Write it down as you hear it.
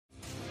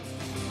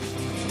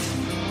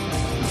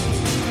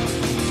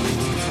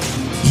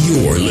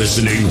You're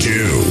listening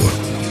to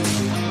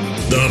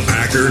the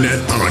Packernet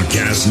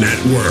Podcast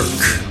Network.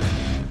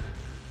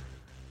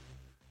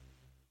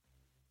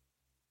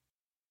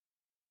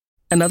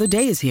 Another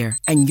day is here,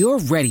 and you're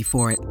ready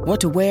for it.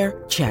 What to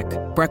wear? Check.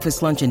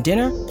 Breakfast, lunch, and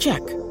dinner?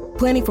 Check.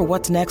 Planning for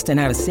what's next and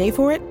how to save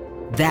for it?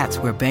 That's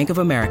where Bank of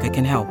America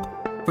can help.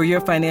 For your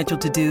financial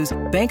to-dos,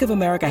 Bank of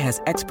America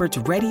has experts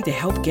ready to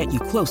help get you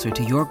closer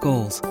to your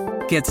goals.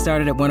 Get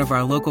started at one of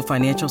our local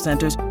financial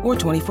centers or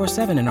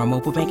 24/7 in our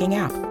mobile banking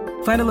app.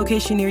 Find a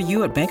location near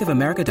you at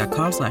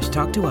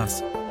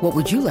bankofamerica.com/talktous. What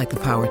would you like the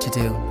power to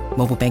do?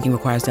 Mobile banking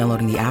requires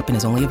downloading the app and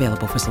is only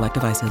available for select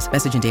devices.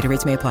 Message and data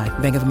rates may apply.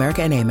 Bank of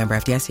America N.A., member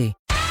FDIC.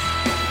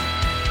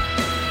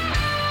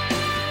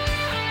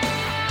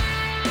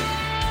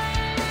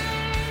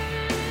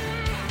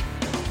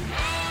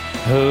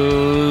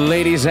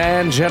 Ladies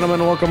and gentlemen,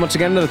 welcome once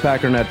again to the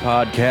Packernet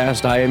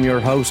Podcast. I am your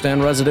host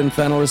and resident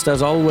panelist,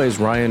 as always,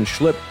 Ryan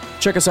Schlip.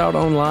 Check us out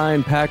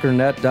online,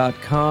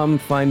 packernet.com.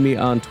 Find me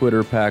on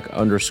Twitter,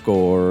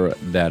 pack_daddy.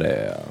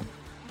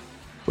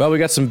 Well, we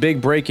got some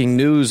big breaking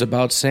news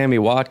about Sammy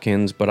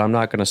Watkins, but I'm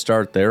not going to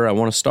start there. I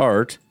want to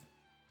start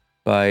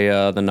by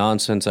the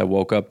nonsense I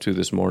woke up to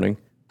this morning.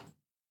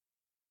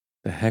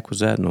 The heck was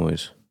that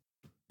noise?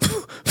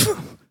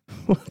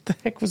 What the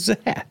heck was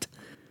that?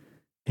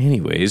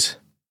 Anyways,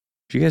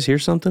 did you guys hear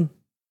something?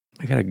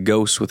 I got a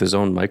ghost with his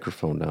own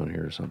microphone down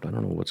here or something. I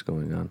don't know what's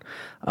going on.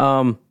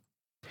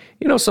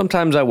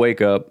 Sometimes I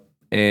wake up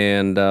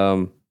and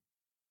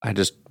I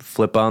just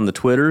flip on the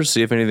Twitter,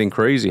 see if anything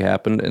crazy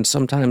happened, and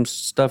sometimes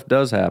stuff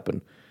does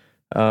happen.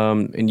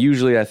 And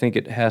usually I think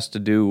it has to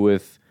do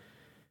with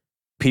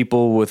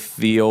people with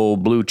the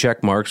old blue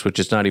check marks, which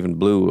is not even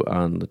blue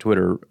on the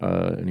Twitter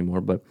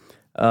anymore, but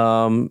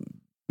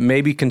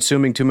maybe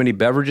consuming too many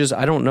beverages.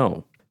 I don't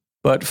know.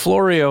 But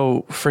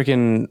Florio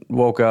freaking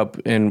woke up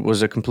and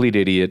was a complete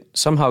idiot.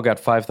 Somehow got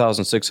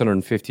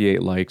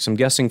 5,658 likes. I'm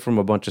guessing from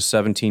a bunch of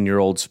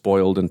 17-year-old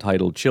spoiled,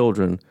 entitled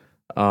children.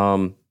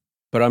 But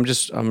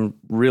I'm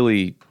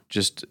really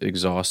just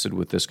exhausted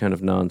with this kind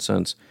of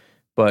nonsense.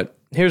 But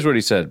here's what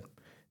he said.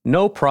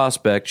 No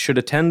prospect should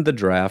attend the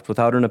draft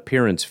without an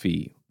appearance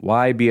fee.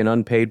 Why be an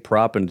unpaid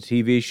prop in a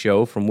TV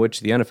show from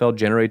which the NFL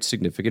generates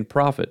significant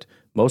profit?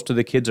 Most of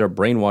the kids are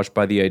brainwashed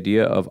by the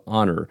idea of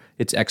honor.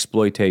 It's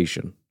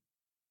exploitation.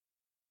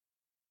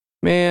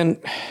 Man,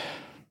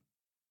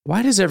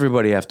 why does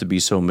everybody have to be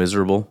so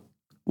miserable?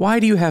 Why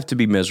do you have to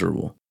be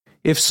miserable?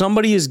 If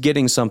somebody is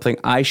getting something,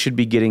 I should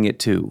be getting it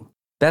too.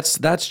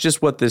 That's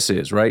just what this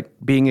is, right?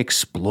 Being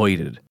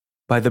exploited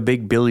by the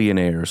big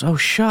billionaires. Oh,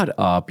 shut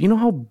up. You know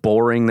how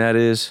boring that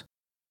is?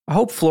 I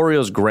hope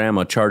Florio's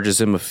grandma charges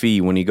him a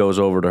fee when he goes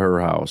over to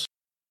her house.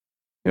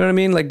 You know what I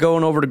mean? Like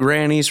going over to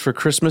Granny's for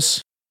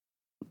Christmas.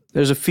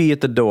 There's a fee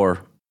at the door.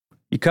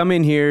 You come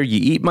in here, you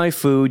eat my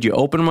food, you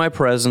open my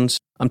presents.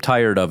 I'm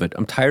tired of it.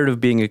 I'm tired of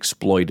being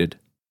exploited.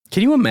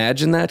 Can you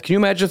imagine that? Can you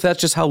imagine if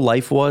that's just how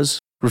life was?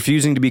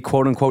 Refusing to be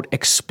quote-unquote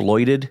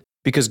exploited?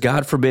 Because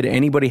God forbid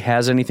anybody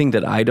has anything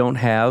that I don't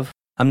have.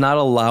 I'm not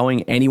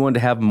allowing anyone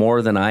to have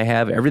more than I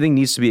have. Everything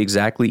needs to be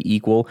exactly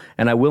equal,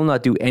 and I will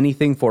not do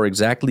anything for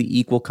exactly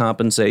equal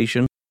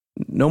compensation.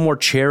 No more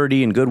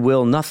charity and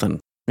goodwill, nothing.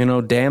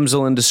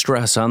 Damsel in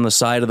distress on the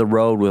side of the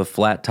road with a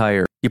flat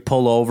tire. You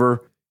pull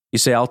over, you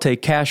say, I'll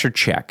take cash or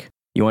check.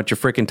 You want your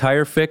freaking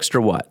tire fixed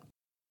or what?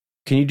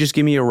 Can you just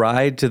give me a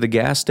ride to the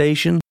gas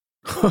station?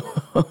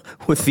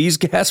 With these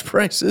gas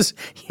prices?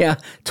 Yeah,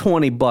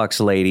 $20,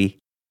 lady.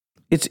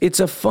 It's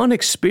a fun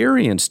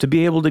experience to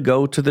be able to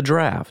go to the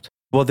draft.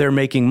 Well, they're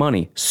making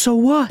money. So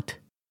what?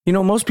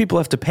 Most people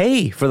have to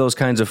pay for those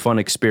kinds of fun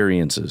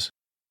experiences.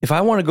 If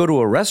I want to go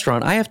to a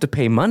restaurant, I have to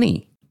pay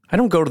money. I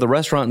don't go to the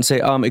restaurant and say,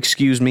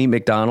 excuse me,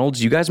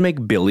 McDonald's, you guys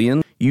make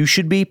billions. You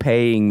should be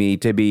paying me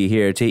to be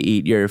here to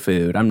eat your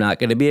food. I'm not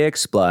going to be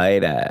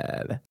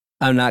exploited.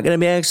 I'm not going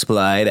to be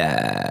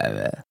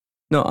exploited.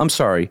 No, I'm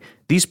sorry.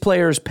 These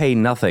players pay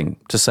nothing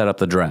to set up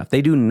the draft.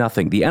 They do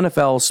nothing. The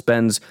NFL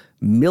spends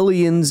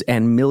millions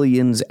and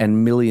millions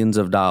and millions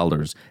of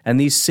dollars, and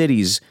these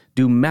cities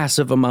do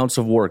massive amounts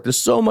of work. There's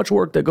so much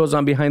work that goes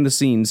on behind the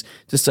scenes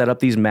to set up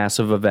these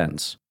massive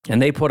events.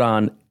 And they put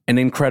on an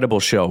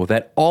incredible show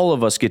that all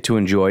of us get to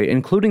enjoy,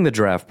 including the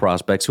draft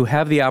prospects who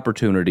have the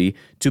opportunity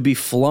to be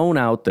flown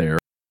out there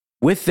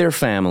with their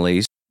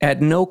families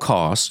at no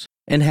cost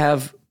and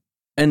have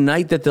a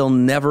night that they'll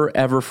never,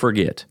 ever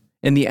forget.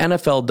 And the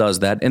NFL does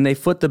that, and they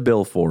foot the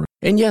bill for it.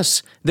 And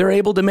yes, they're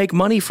able to make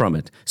money from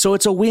it. So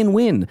it's a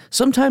win-win.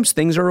 Sometimes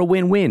things are a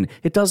win-win.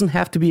 It doesn't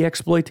have to be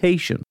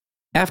exploitation.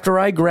 After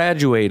I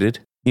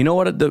graduated, you know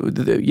what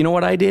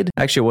I did?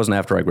 Actually, it wasn't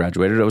after I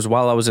graduated. It was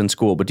while I was in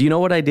school. But do you know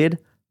what I did?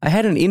 I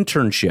had an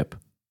internship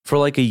for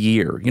like a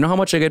year. You know how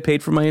much I got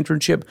paid for my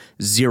internship?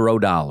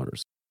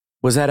 $0.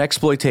 Was that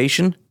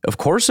exploitation? Of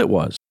course it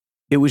was.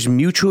 It was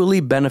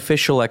mutually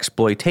beneficial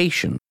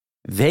exploitation.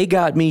 They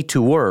got me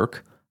to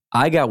work.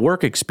 I got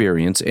work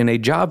experience in a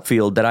job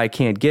field that I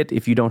can't get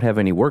if you don't have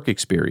any work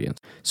experience.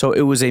 So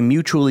it was a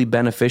mutually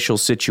beneficial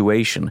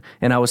situation,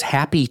 and I was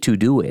happy to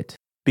do it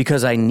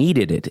because I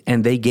needed it,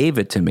 and they gave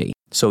it to me.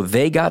 So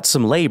they got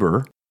some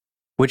labor,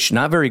 which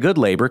not very good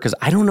labor because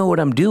I don't know what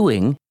I'm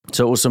doing.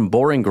 So it was some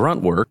boring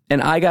grunt work.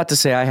 And I got to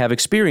say I have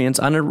experience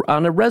on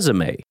a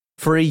resume.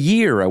 For a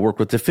year, I worked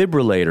with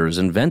defibrillators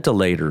and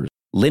ventilators,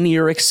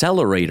 linear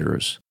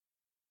accelerators.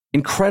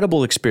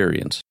 Incredible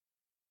experience.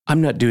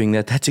 I'm not doing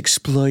that. That's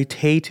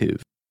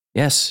exploitative.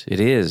 Yes, it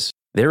is.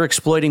 They're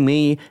exploiting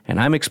me and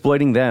I'm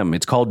exploiting them.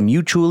 It's called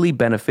mutually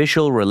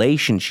beneficial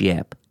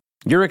relationship.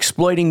 You're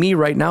exploiting me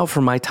right now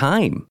for my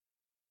time.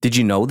 Did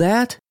you know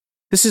that?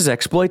 This is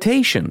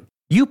exploitation.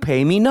 You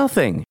pay me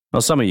nothing.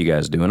 Well, some of you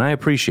guys do, and I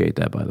appreciate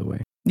that, by the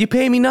way. You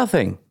pay me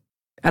nothing.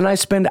 And I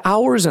spend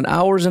hours and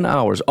hours and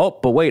hours. Oh,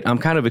 but wait, I'm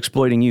kind of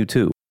exploiting you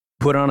too.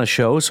 Put on a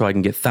show so I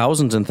can get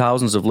thousands and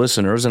thousands of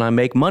listeners and I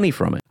make money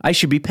from it. I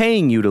should be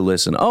paying you to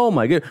listen. Oh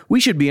my God, we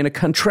should be in a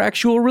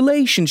contractual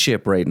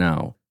relationship right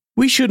now.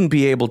 We shouldn't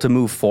be able to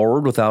move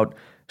forward without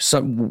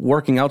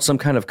working out some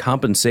kind of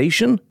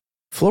compensation.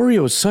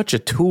 Florio is such a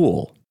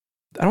tool.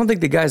 I don't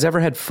think the guy's ever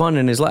had fun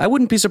in his life. I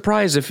wouldn't be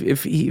surprised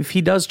if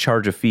he does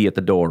charge a fee at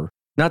the door.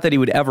 Not that he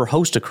would ever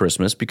host a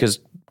Christmas, because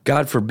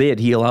God forbid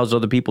he allows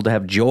other people to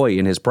have joy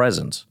in his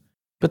presence.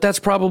 But that's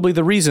probably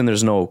the reason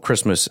there's no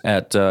Christmas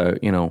at,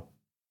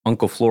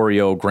 Uncle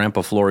Florio,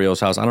 Grandpa Florio's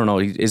house. I don't know.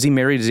 Is he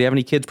married? Does he have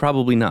any kids?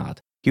 Probably not.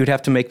 He would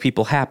have to make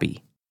people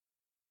happy.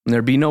 And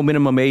there'd be no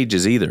minimum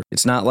ages either.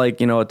 It's not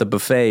like, at the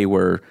buffet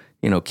where,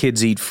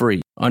 kids eat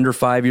free. Under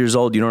 5 years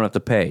old, you don't have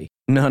to pay.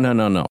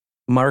 No.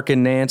 Mark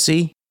and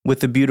Nancy with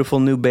the beautiful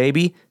new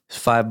baby,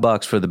 it's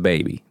 $5 for the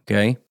baby,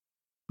 okay?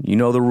 You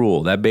know the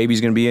rule. That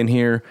baby's going to be in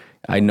here.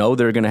 I know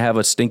they're going to have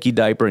a stinky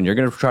diaper, and you're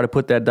going to try to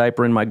put that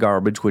diaper in my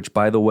garbage, which,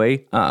 by the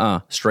way,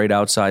 straight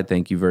outside,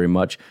 thank you very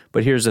much.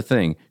 But here's the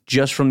thing.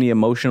 Just from the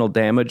emotional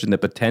damage and the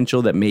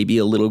potential that maybe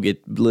a little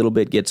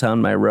bit gets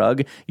on my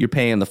rug, you're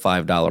paying the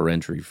 $5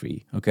 entry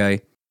fee,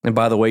 okay? And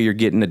by the way, you're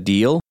getting a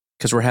deal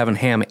because we're having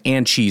ham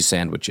and cheese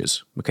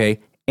sandwiches, okay?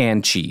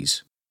 And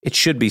cheese. It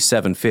should be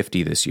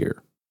 $7.50 this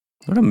year.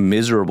 What a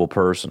miserable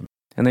person.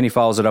 And then he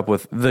follows it up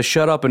with, the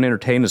shut up and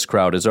entertain us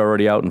crowd is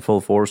already out in full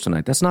force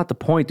tonight. That's not the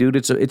point, dude.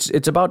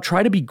 It's about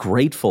try to be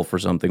grateful for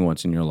something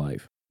once in your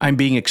life. I'm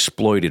being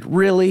exploited.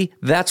 Really?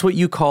 That's what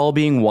you call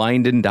being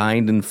wined and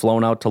dined and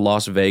flown out to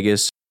Las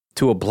Vegas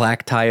to a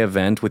black tie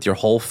event with your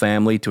whole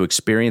family to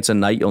experience a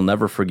night you'll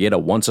never forget, a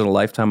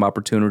once-in-a-lifetime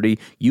opportunity?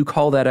 You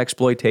call that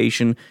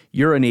exploitation?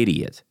 You're an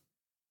idiot.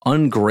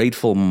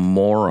 Ungrateful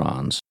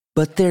morons.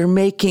 But they're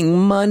making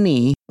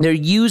money. They're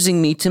using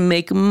me to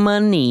make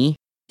money.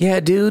 Yeah,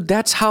 dude,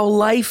 that's how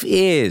life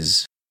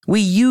is.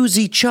 We use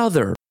each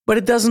other, but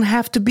it doesn't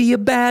have to be a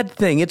bad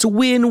thing. It's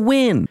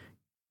win-win.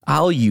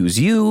 I'll use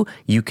you,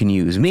 you can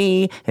use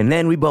me, and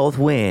then we both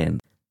win.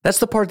 That's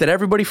the part that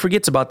everybody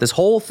forgets about this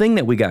whole thing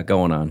that we got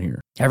going on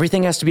here.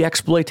 Everything has to be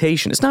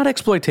exploitation. It's not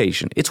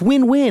exploitation. It's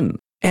win-win.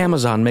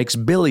 Amazon makes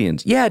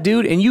billions. Yeah,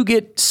 dude, and you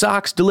get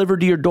socks delivered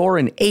to your door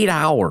in 8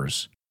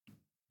 hours.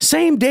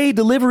 Same day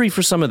delivery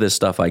for some of this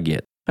stuff I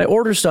get. I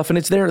order stuff and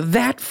it's there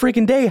that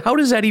freaking day. How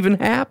does that even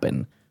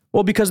happen?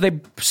 Well, because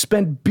they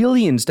spend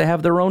billions to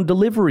have their own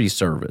delivery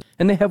service.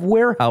 And they have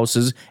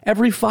warehouses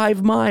every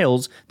 5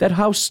 miles that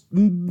house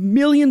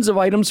millions of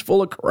items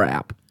full of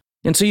crap.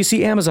 And so you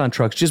see Amazon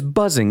trucks just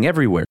buzzing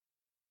everywhere.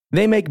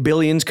 They make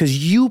billions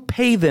because you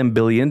pay them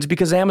billions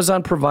because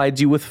Amazon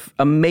provides you with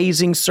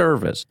amazing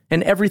service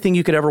and everything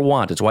you could ever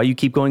want. It's why you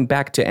keep going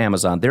back to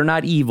Amazon. They're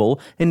not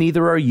evil, and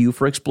neither are you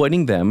for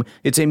exploiting them.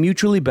 It's a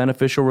mutually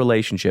beneficial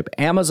relationship.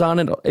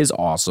 Amazon is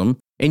awesome,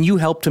 and you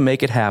help to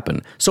make it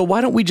happen. So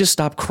why don't we just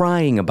stop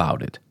crying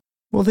about it?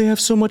 Well, they have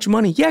so much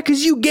money. Yeah,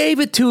 because you gave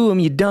it to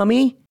them, you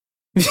dummy.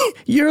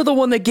 You're the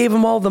one that gave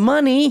them all the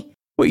money.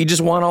 What, you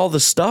just want all the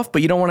stuff,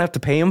 but you don't want to have to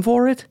pay them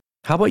for it?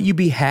 How about you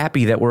be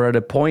happy that we're at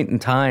a point in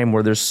time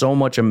where there's so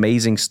much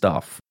amazing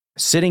stuff?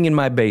 Sitting in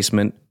my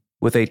basement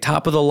with a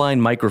top-of-the-line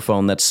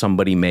microphone that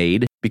somebody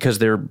made because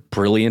they're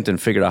brilliant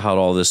and figured out how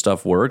all this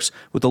stuff works,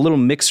 with a little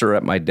mixer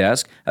at my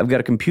desk. I've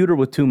got a computer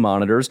with 2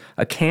 monitors,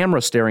 a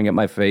camera staring at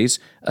my face,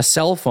 a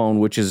cell phone,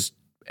 which is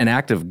an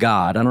act of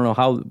God. I don't know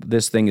how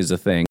this thing is a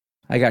thing.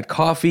 I got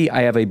coffee.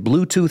 I have a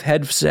Bluetooth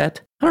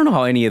headset. I don't know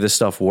how any of this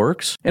stuff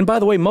works. And by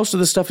the way, most of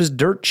this stuff is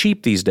dirt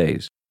cheap these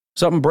days.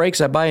 Something breaks,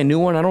 I buy a new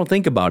one, I don't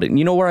think about it. And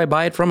you know where I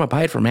buy it from? I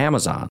buy it from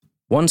Amazon.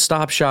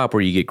 One-stop shop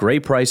where you get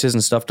great prices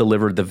and stuff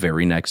delivered the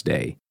very next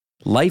day.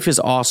 Life is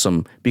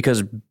awesome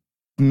because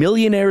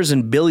millionaires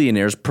and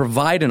billionaires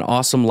provide an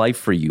awesome life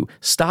for you.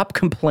 Stop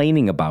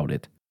complaining about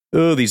it.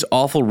 Oh, these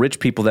awful rich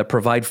people that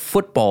provide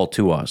football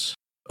to us.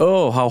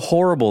 Oh, how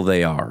horrible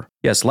they are.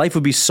 Yes, life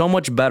would be so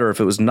much better if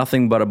it was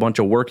nothing but a bunch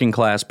of working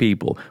class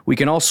people. We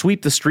can all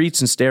sweep the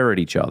streets and stare at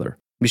each other.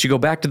 We should go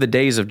back to the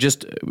days of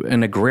just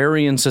an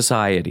agrarian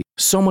society.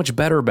 So much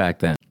better back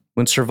then.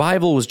 When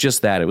survival was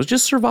just that. It was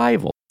just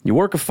survival. You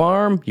work a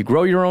farm, you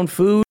grow your own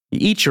food, you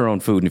eat your own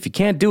food, and if you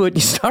can't do it,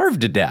 you starve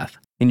to death.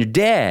 And you're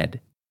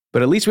dead.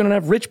 But at least we don't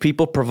have rich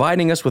people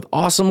providing us with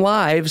awesome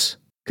lives.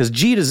 Because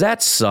gee, does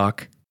that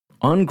suck.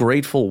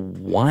 Ungrateful,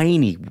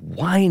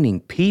 whining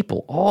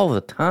people all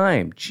the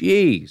time.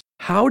 Jeez.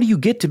 How do you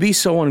get to be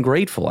so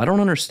ungrateful? I don't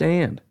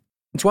understand.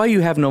 It's why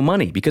you have no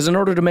money, because in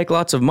order to make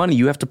lots of money,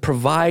 you have to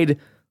provide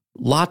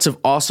lots of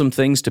awesome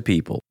things to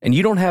people. And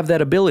you don't have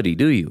that ability,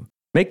 do you?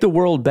 Make the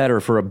world better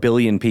for 1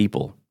 billion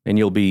people, and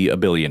you'll be a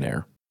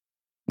billionaire.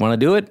 Want to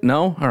do it?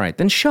 No? All right,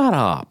 then shut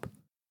up.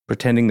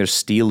 Pretending they're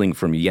stealing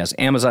from you. Yes,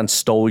 Amazon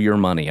stole your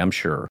money, I'm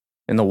sure.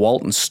 And the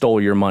Waltons stole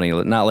your money.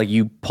 Not like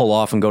you pull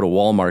off and go to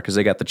Walmart because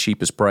they got the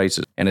cheapest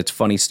prices, and it's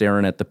funny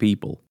staring at the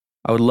people.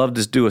 I would love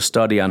to do a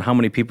study on how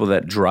many people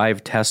that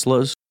drive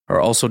Teslas are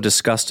also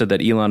disgusted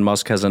that Elon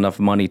Musk has enough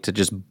money to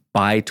just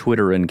buy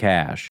Twitter in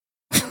cash.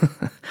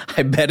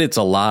 I bet it's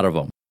a lot of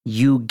them.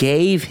 You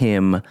gave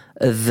him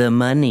the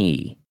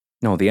money.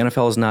 No, the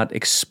NFL is not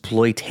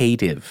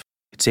exploitative.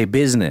 It's a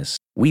business.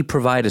 We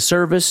provide a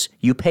service,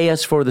 you pay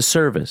us for the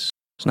service.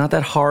 It's not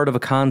that hard of a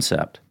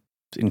concept.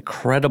 It's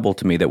incredible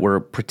to me that we're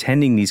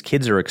pretending these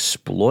kids are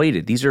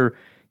exploited. These are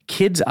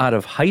kids out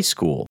of high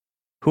school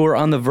who are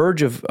on the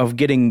verge of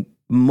getting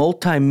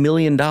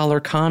multi-million-dollar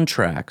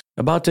contracts,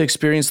 about to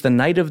experience the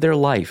night of their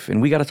life,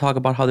 and we got to talk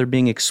about how they're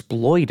being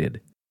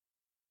exploited.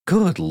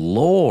 Good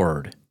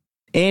Lord.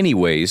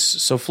 Anyways,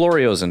 so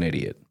Florio's an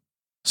idiot.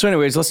 So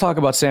anyways, let's talk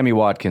about Sammy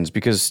Watkins,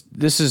 because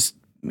this is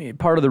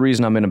part of the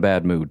reason I'm in a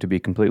bad mood, to be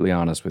completely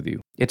honest with you.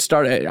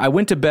 I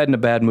went to bed in a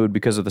bad mood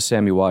because of the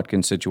Sammy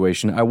Watkins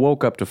situation. I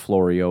woke up to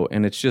Florio,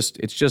 and it's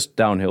just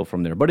downhill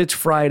from there. But it's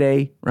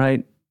Friday,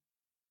 right?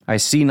 I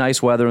see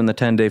nice weather in the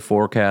 10-day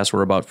forecast.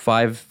 We're about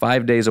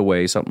five days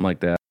away, something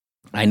like that.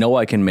 I know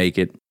I can make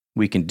it.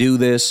 We can do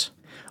this.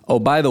 Oh,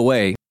 by the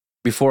way,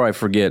 before I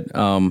forget,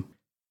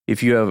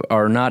 if you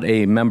are not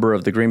a member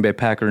of the Green Bay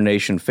Packer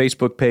Nation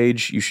Facebook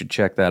page, you should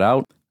check that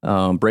out.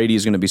 Brady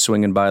is going to be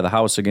swinging by the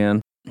house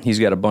again. He's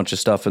got a bunch of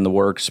stuff in the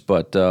works,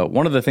 but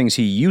one of the things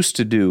he used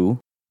to do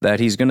that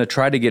he's going to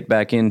try to get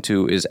back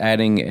into is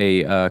adding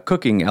a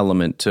cooking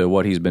element to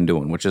what he's been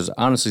doing, which is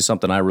honestly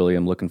something I really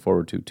am looking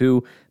forward to,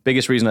 too.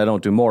 Biggest reason I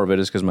don't do more of it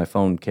is because my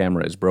phone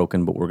camera is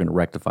broken, but we're going to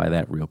rectify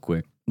that real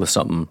quick with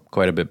something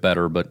quite a bit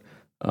better. But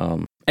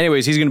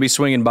anyways, he's going to be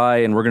swinging by,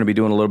 and we're going to be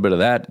doing a little bit of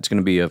that. It's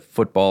going to be a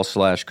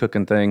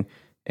football/cooking thing,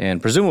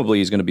 and presumably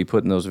he's going to be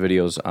putting those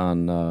videos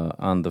on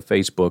the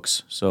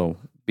Facebooks, so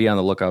be on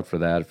the lookout for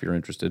that if you're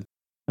interested.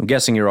 I'm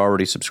guessing you're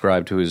already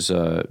subscribed to his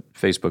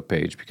Facebook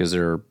page, because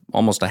there are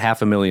almost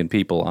 500,000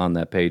 people on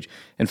that page.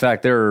 In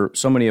fact, there are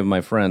so many of my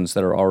friends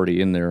that are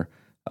already in there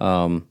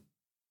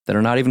that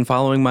are not even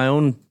following my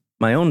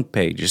own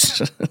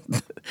pages.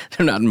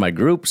 They're not in my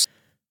groups,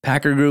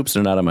 Packer groups.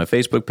 They're not on my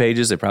Facebook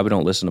pages. They probably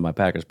don't listen to my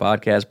Packers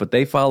podcast, but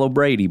they follow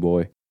Brady,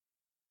 boy.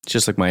 It's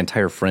just like my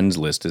entire friends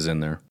list is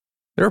in there.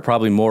 There are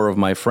probably more of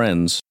my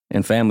friends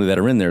and family that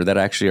are in there that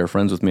actually are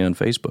friends with me on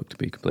Facebook, to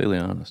be completely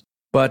honest.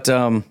 But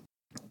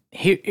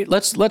here,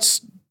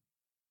 let's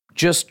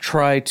just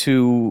try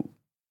to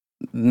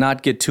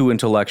not get too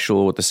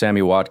intellectual with the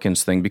Sammy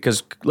Watkins thing,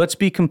 because let's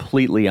be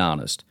completely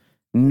honest.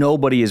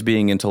 Nobody is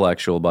being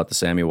intellectual about the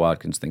Sammy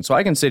Watkins thing. So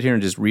I can sit here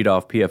and just read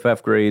off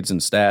PFF grades and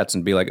stats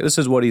and be like, this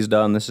is what he's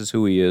done, this is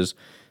who he is,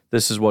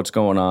 this is what's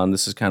going on,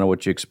 this is kind of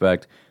what you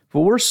expect. But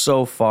we're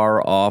so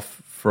far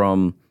off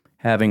from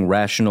having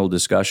rational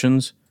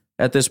discussions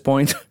at this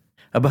point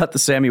about the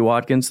Sammy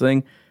Watkins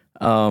thing.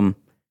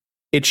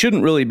 It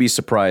shouldn't really be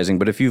surprising,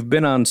 but if you've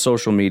been on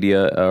social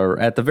media, or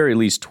at the very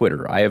least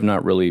Twitter, I have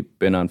not really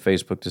been on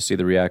Facebook to see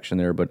the reaction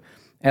there, but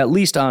at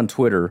least on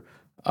Twitter,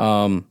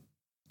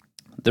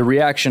 the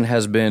reaction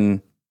has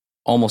been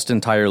almost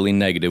entirely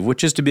negative,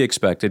 which is to be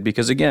expected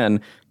because, again,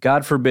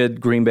 God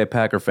forbid Green Bay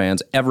Packer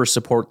fans ever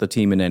support the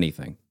team in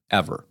anything,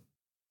 ever.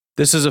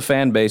 This is a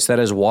fan base that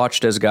has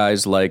watched as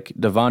guys like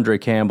Devondre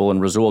Campbell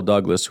and Rasul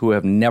Douglas, who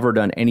have never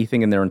done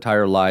anything in their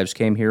entire lives,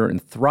 came here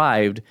and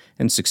thrived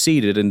and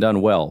succeeded and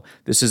done well.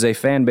 This is a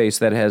fan base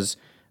that has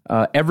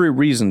every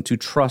reason to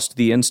trust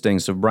the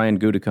instincts of Brian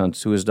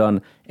Gutekunst, who has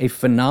done a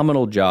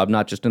phenomenal job,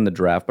 not just in the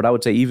draft, but I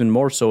would say even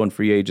more so in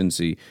free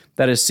agency,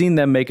 that has seen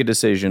them make a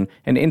decision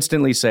and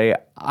instantly say,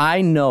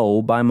 I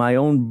know by my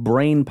own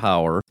brain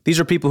power. These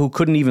are people who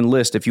couldn't even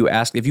list if you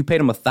paid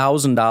them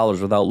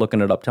 $1,000 without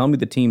looking it up. Tell me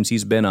the teams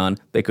he's been on.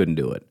 They couldn't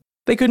do it.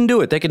 They couldn't do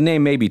it. They could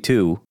name maybe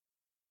two.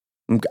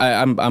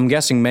 I'm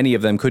guessing many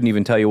of them couldn't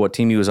even tell you what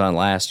team he was on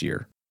last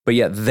year. But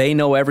yet they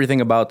know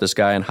everything about this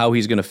guy and how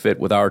he's going to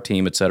fit with our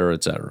team, et cetera,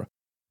 et cetera.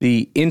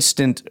 The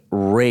instant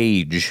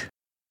rage.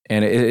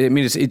 And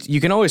you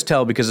can always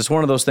tell because it's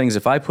one of those things,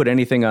 if I put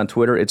anything on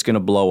Twitter, it's going to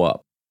blow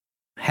up.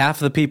 Half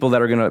the people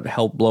that are going to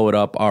help blow it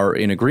up are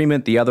in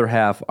agreement. The other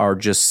half are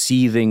just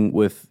seething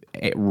with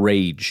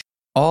rage.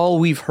 All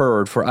we've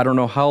heard for I don't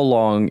know how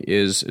long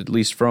is, at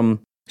least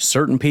from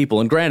certain people,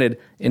 and granted,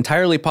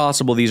 entirely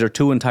possible these are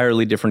two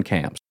entirely different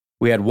camps.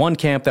 We had one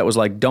camp that was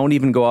like, don't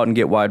even go out and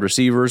get wide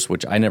receivers,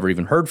 which I never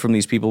even heard from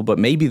these people, but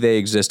maybe they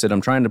existed.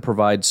 I'm trying to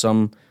provide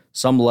some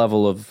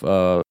level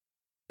of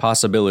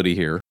possibility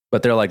here.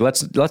 But they're like,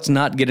 let's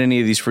not get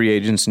any of these free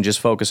agents and just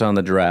focus on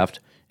the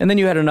draft. And then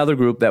you had another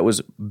group that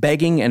was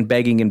begging and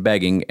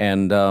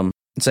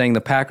saying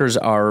the Packers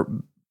are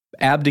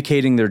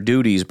abdicating their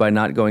duties by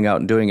not going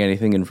out and doing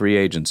anything in free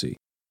agency.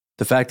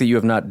 The fact that you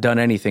have not done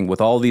anything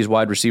with all these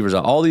wide receivers,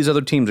 all these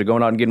other teams are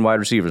going out and getting wide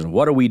receivers. And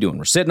what are we doing?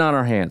 We're sitting on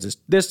our hands.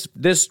 This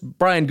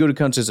Brian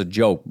Gutekunst is a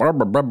joke. Blah,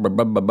 blah, blah, blah,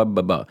 blah, blah,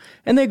 blah, blah.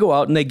 And they go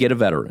out and they get a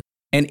veteran.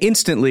 And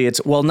instantly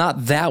it's, well,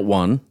 not that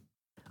one.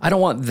 I don't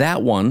want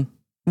that one.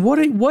 What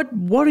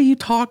are you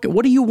talking?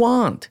 What do you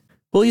want?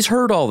 Well, he's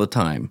hurt all the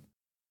time.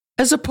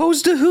 As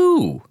opposed to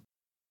who?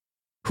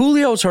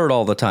 Julio's hurt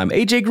all the time.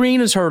 AJ Green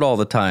is hurt all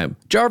the time.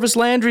 Jarvis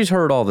Landry's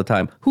hurt all the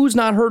time. Who's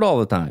not hurt all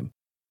the time?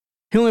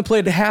 He only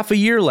played half a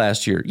year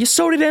last year. Yeah,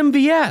 so did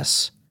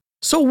MVS.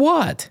 So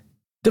what?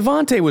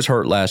 Devontae was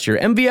hurt last year.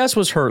 MVS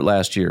was hurt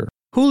last year.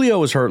 Julio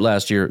was hurt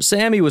last year.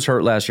 Sammy was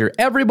hurt last year.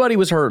 Everybody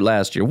was hurt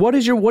last year. What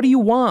do you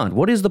want?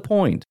 What is the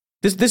point?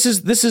 This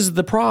is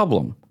the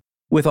problem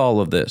with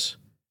all of this.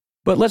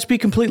 But let's be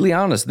completely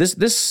honest.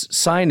 This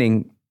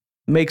signing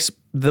makes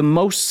the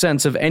most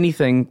sense of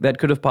anything that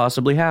could have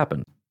possibly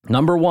happened.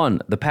 Number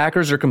one, the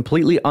Packers are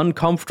completely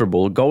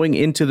uncomfortable going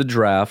into the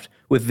draft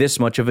with this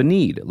much of a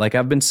need. Like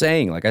I've been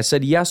saying, like I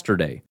said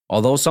yesterday,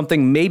 although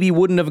something maybe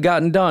wouldn't have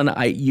gotten done,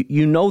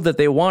 you know that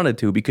they wanted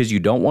to because you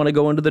don't want to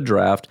go into the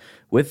draft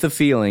with the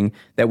feeling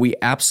that we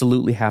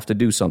absolutely have to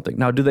do something.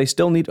 Now, do they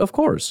still need? Of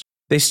course.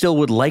 They still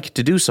would like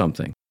to do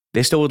something.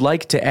 They still would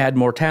like to add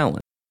more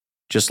talent,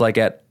 just like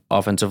at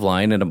offensive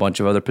line and a bunch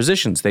of other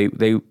positions.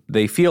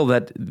 They feel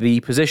that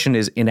the position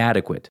is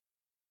inadequate.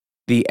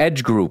 The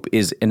edge group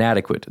is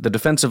inadequate. The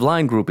defensive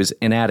line group is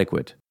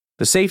inadequate.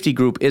 The safety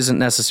group isn't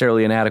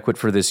necessarily inadequate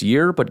for this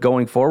year, but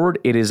going forward,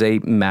 it is a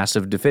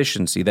massive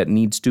deficiency that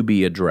needs to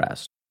be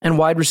addressed. And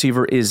wide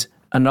receiver is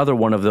another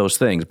one of those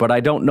things. But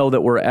I don't know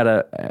that we're at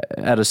a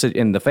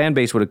and the fan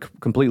base would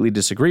completely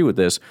disagree with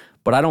this,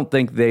 but I don't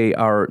think they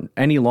are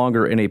any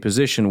longer in a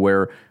position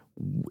where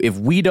if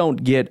we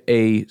don't get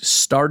a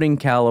starting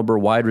caliber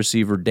wide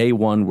receiver day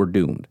one, we're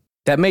doomed.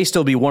 That may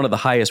still be one of the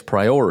highest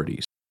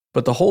priorities.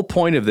 But the whole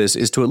point of this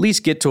is to at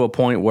least get to a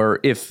point where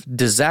if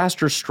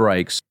disaster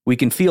strikes, we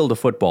can field a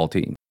football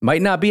team.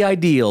 Might not be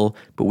ideal,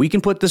 but we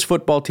can put this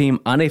football team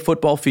on a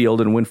football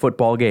field and win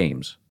football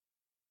games.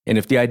 And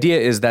if the idea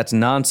is that's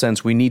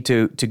nonsense, we need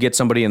to get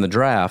somebody in the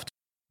draft,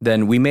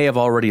 then we may have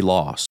already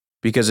lost.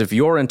 Because if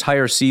your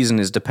entire season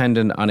is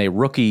dependent on a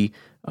rookie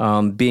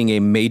being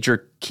a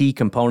major key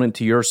component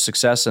to your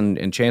success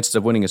and chances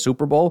of winning a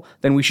Super Bowl,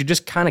 then we should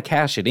just kind of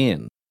cash it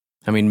in.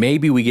 I mean,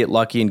 maybe we get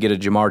lucky and get a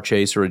Jamar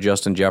Chase or a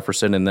Justin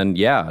Jefferson, and then,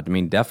 yeah, I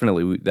mean,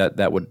 definitely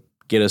that would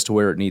get us to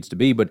where it needs to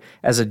be. But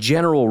as a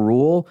general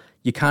rule,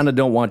 you kind of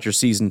don't want your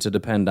season to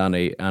depend on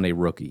a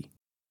rookie.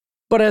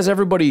 But as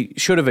everybody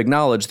should have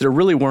acknowledged, there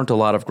really weren't a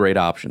lot of great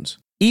options.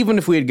 Even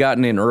if we had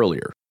gotten in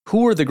earlier,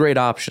 who were the great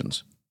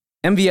options?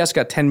 MVS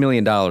got $10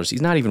 million.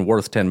 He's not even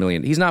worth $10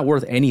 million. He's not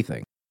worth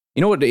anything.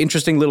 You know what the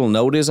interesting little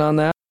note is on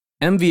that?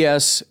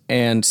 MVS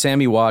and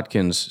Sammy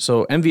Watkins.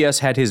 So MVS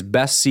had his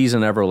best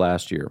season ever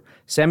last year.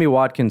 Sammy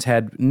Watkins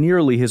had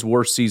nearly his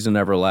worst season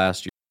ever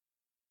last year.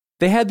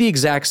 They had the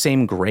exact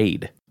same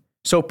grade.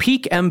 So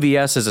peak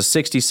MVS is a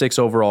 66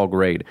 overall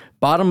grade.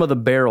 Bottom of the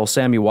barrel,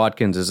 Sammy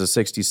Watkins is a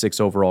 66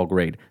 overall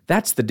grade.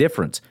 That's the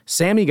difference.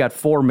 Sammy got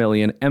 $4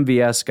 million,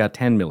 MVS got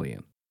 $10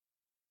 million.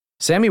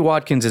 Sammy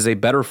Watkins is a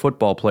better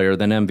football player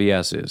than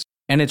MVS is,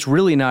 and it's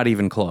really not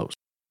even close.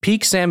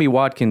 Peak Sammy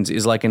Watkins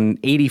is like an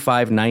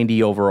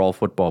 85-90 overall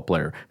football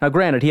player. Now,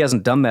 granted, he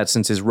hasn't done that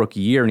since his rookie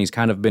year, and he's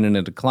kind of been in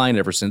a decline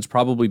ever since,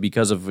 probably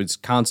because of his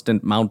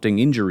constant mounting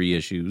injury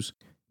issues.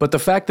 But the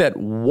fact that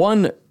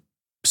one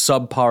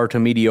subpar to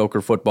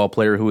mediocre football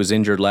player who was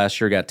injured last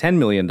year got $10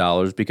 million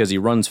because he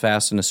runs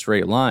fast in a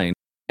straight line,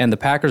 and the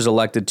Packers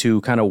elected to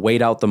kind of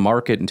wait out the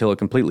market until it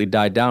completely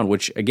died down,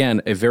 which,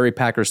 again, a very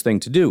Packers thing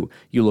to do.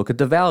 You look at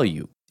the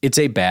value. It's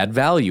a bad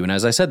value, and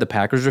as I said, the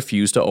Packers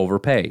refuse to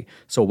overpay.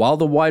 So while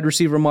the wide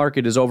receiver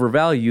market is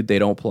overvalued, they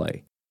don't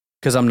play.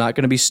 Because I'm not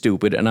going to be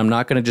stupid, and I'm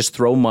not going to just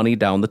throw money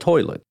down the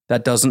toilet.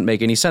 That doesn't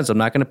make any sense. I'm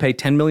not going to pay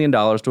 $10 million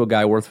to a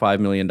guy worth $5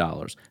 million.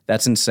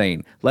 That's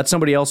insane. Let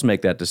somebody else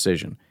make that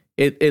decision.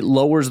 It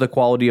lowers the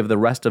quality of the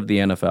rest of the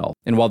NFL.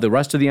 And while the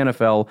rest of the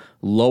NFL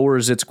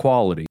lowers its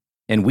quality,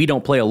 and we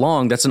don't play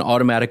along, that's an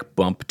automatic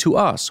bump to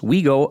us.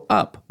 We go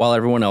up while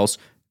everyone else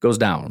goes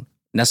down,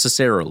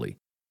 necessarily.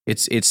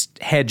 It's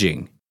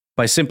hedging.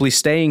 By simply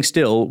staying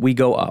still, we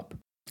go up.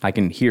 I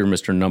can hear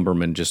Mr.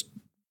 Numberman just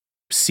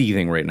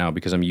seething right now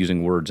because I'm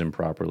using words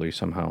improperly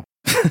somehow.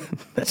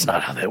 That's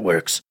not how that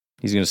works.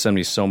 He's going to send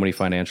me so many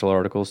financial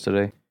articles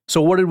today.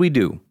 So what did we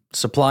do?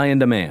 Supply and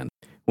demand.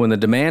 When the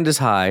demand is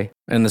high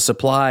and the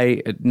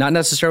supply, not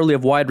necessarily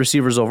of wide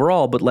receivers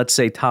overall, but let's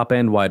say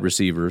top-end wide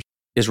receivers,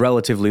 is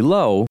relatively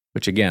low,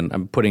 which again,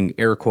 I'm putting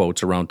air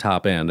quotes around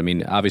top end. I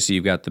mean, obviously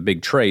you've got the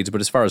big trades,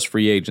 but as far as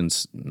free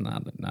agents,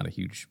 not a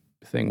huge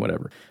thing,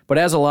 whatever. But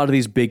as a lot of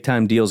these big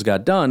time deals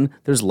got done,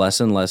 there's less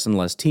and less and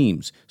less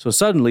teams. So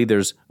suddenly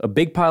there's a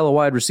big pile of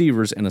wide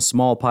receivers and a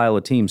small pile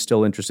of teams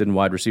still interested in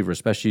wide receiver,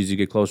 especially as you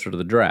get closer to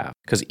the draft.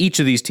 Because each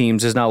of these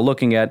teams is now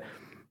looking at,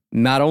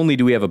 not only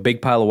do we have a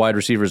big pile of wide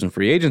receivers in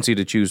free agency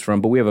to choose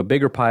from, but we have a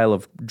bigger pile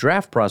of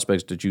draft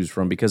prospects to choose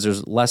from because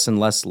there's less and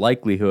less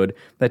likelihood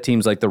that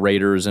teams like the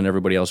Raiders and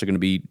everybody else are going to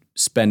be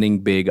spending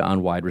big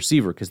on wide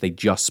receiver because they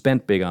just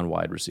spent big on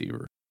wide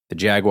receiver. The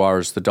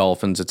Jaguars, the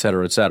Dolphins, et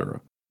cetera, et cetera.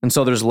 And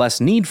so there's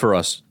less need for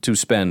us to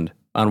spend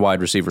on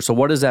wide receiver. So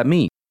what does that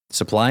mean?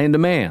 Supply and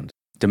demand.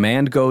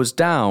 Demand goes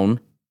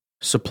down,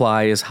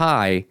 supply is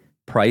high,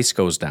 price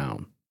goes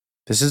down.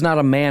 This is not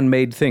a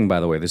man-made thing, by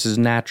the way. This is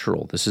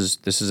natural. This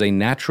is a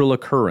natural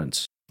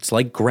occurrence. It's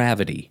like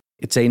gravity.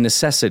 It's a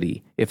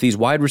necessity. If these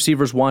wide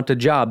receivers want a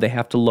job, they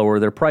have to lower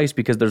their price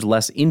because there's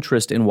less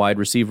interest in wide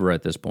receiver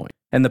at this point.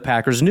 And the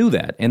Packers knew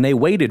that, and they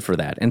waited for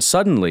that. And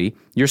suddenly,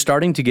 you're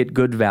starting to get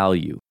good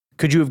value.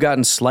 Could you have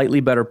gotten slightly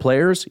better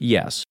players?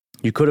 Yes.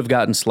 You could have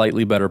gotten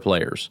slightly better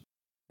players.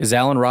 Is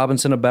Allen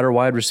Robinson a better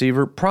wide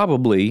receiver?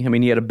 Probably. I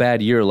mean, he had a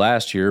bad year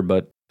last year,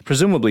 but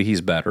presumably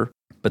he's better.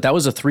 But that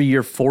was a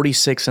 3-year,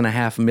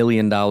 $46.5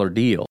 million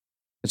deal.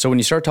 And so when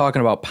you start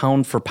talking about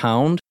pound for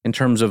pound in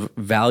terms of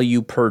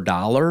value per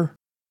dollar,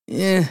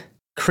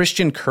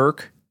 Christian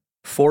Kirk,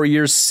 4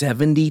 years,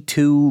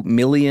 $72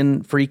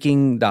 million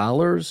freaking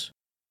dollars.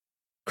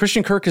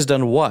 Christian Kirk has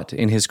done what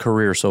in his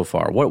career so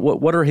far?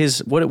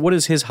 What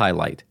is his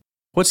highlight?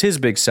 What's his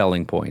big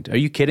selling point? Are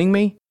you kidding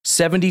me?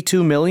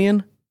 $72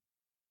 million?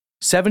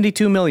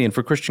 $72 million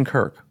for Christian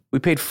Kirk. We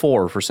paid $4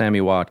 million for Sammy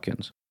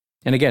Watkins.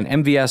 And again,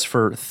 MVS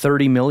for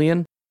 $30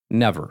 million?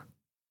 Never.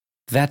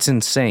 That's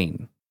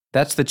insane.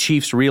 That's the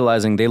Chiefs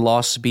realizing they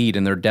lost speed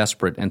and they're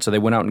desperate, and so they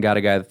went out and got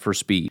a guy for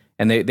speed.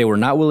 And they were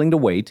not willing to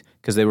wait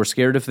because they were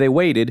scared if they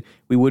waited,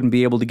 we wouldn't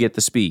be able to get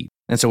the speed.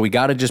 And so we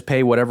got to just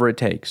pay whatever it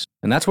takes.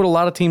 And that's what a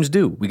lot of teams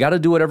do. We got to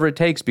do whatever it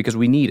takes because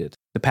we need it.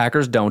 The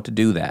Packers don't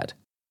do that.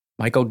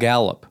 Michael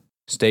Gallup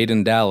stayed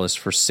in Dallas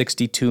for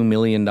 $62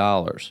 million.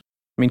 I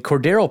mean,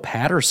 Cordero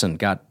Patterson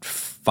got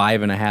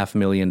 $5.5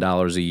 million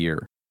a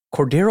year.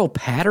 Cordero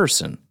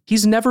Patterson,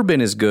 he's never been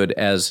as good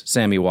as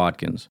Sammy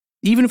Watkins.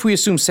 Even if we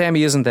assume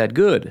Sammy isn't that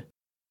good,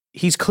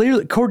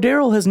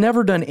 Cordero has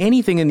never done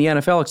anything in the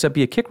NFL except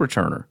be a kick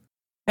returner.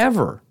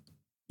 Ever.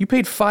 You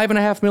paid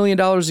 $5.5 million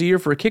a year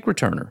for a kick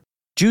returner.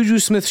 Juju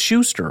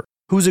Smith-Schuster,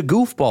 who's a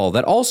goofball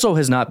that also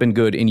has not been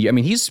good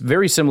he's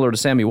very similar to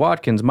Sammy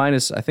Watkins,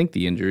 minus, I think,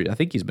 the injury. I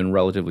think he's been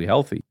relatively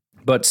healthy.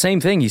 But same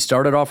thing, he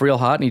started off real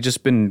hot and he's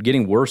just been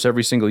getting worse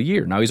every single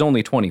year. Now he's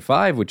only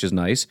 25, which is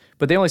nice,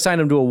 but they only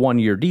signed him to a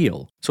 1-year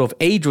deal. So if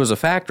age was a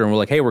factor and we're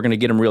like, hey, we're going to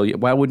get him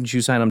why wouldn't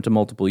you sign him to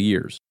multiple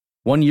years?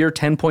 1 year,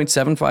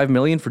 $10.75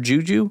 million for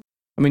Juju?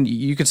 I mean,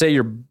 you could say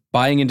you're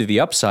buying into the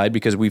upside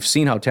because we've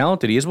seen how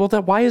talented he is. Well,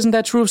 why isn't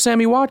that true of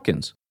Sammy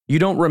Watkins? You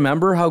don't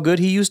remember how good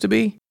he used to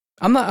be?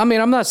 I'm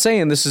not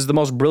saying this is the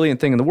most brilliant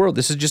thing in the world.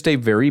 This is just a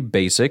very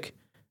basic,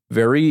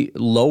 very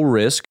low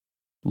risk,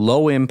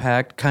 low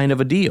impact kind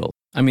of a deal.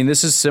 I mean,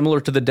 this is similar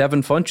to the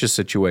Devin Funchess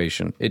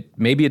situation.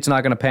 Maybe it's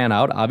not going to pan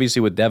out.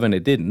 Obviously, with Devin,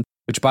 it didn't.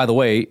 Which, by the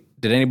way,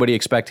 did anybody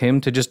expect him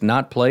to just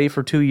not play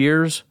for 2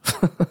 years?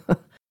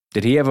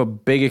 Did he have a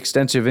big,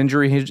 extensive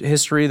injury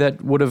history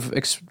that would have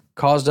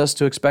caused us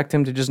to expect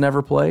him to just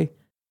never play?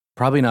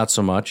 Probably not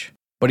so much.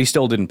 But he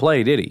still didn't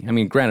play, did he? I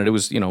mean, granted, it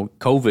was,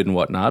 COVID and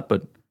whatnot,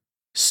 but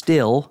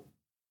still,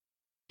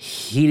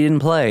 he didn't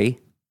play.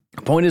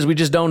 The point is, we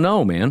just don't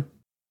know, man.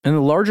 And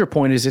the larger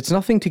point is, it's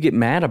nothing to get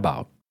mad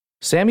about.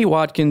 Sammy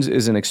Watkins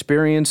is an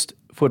experienced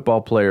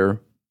football player.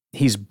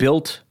 He's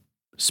built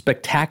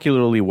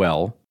spectacularly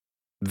well,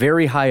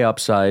 very high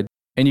upside.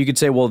 And you could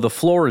say, well, the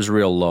floor is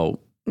real low.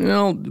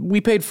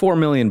 We paid $4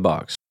 million,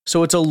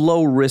 so it's a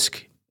low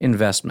risk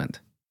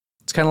investment.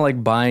 It's kind of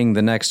like buying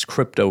the next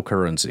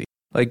cryptocurrency.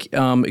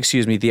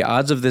 The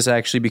odds of this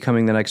actually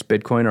becoming the next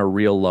Bitcoin are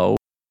real low.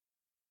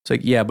 It's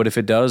like, yeah, but if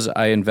it does,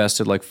 I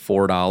invested like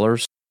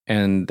 $4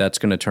 and that's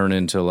going to turn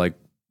into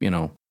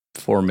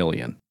 $4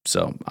 million.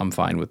 So I'm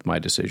fine with my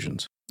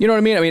decisions. You know what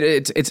I mean? I mean,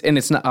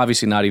 it's not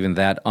obviously not even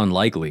that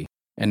unlikely.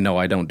 And no,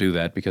 I don't do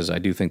that because I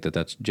do think that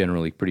that's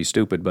generally pretty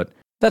stupid, but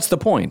that's the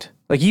point.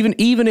 Like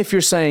even if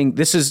you're saying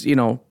this is,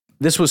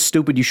 this was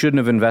stupid, you shouldn't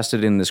have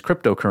invested in this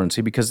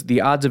cryptocurrency because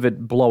the odds of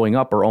it blowing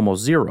up are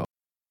almost zero.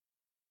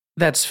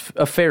 That's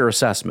a fair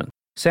assessment.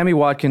 Sammy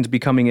Watkins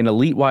becoming an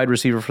elite wide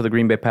receiver for the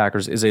Green Bay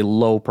Packers is a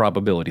low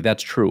probability.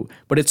 That's true.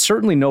 But it's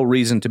certainly no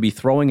reason to be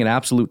throwing an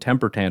absolute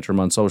temper tantrum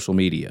on social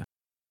media.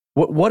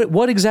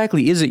 What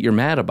exactly is it you're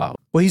mad about?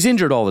 Well, he's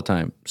injured all the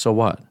time. So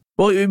what?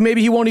 Well,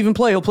 maybe he won't even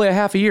play. He'll play a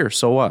half a year.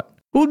 So what?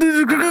 Well,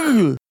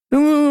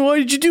 why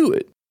did you do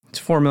it? It's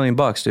 $4 million,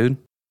 dude.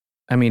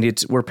 I mean,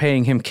 we're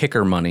paying him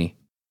kicker money.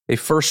 A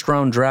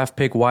first-round draft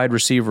pick wide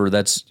receiver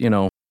that's,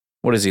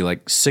 what is he,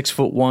 like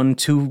 6'1",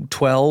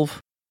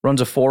 212?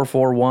 Runs a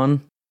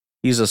 4.41.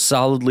 He's a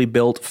solidly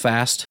built,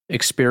 fast,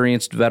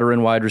 experienced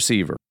veteran wide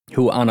receiver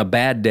who on a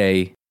bad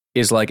day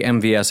is like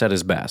MVS at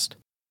his best.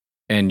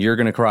 And you're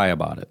going to cry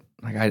about it.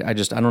 Like I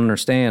don't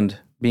understand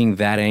being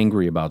that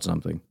angry about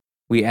something.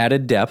 We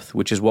added depth,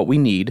 which is what we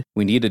need.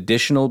 We need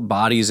additional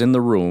bodies in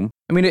the room.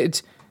 I mean,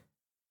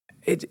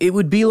 it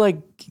would be like,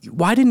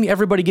 why didn't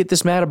everybody get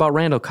this mad about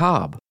Randall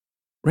Cobb?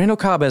 Randall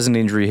Cobb has an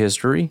injury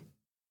history.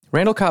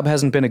 Randall Cobb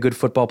hasn't been a good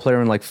football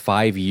player in like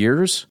 5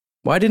 years.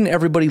 Why didn't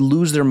everybody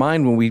lose their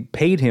mind when we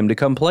paid him to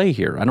come play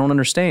here? I don't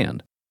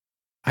understand.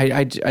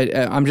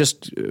 I'm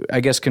just, I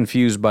guess,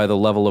 confused by the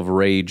level of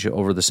rage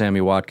over the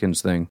Sammy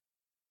Watkins thing.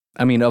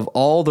 I mean, of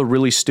all the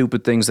really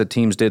stupid things that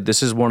teams did,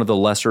 this is one of the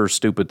lesser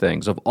stupid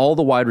things. Of all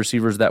the wide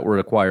receivers that were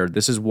acquired,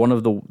 this is one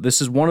of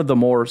the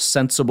more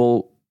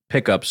sensible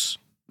pickups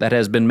that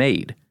has been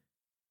made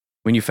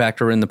when you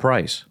factor in the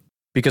price.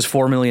 Because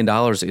 $4 million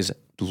is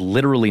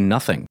literally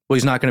nothing. Well,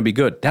 he's not going to be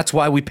good. That's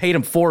why we paid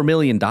him $4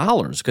 million,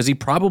 because he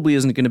probably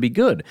isn't going to be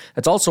good.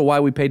 That's also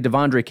why we paid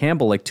Devondre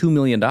Campbell like $2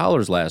 million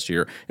last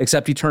year,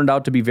 except he turned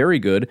out to be very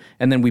good,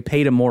 and then we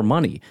paid him more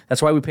money.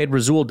 That's why we paid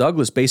Rasul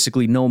Douglas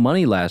basically no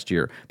money last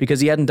year, because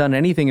he hadn't done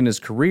anything in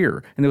his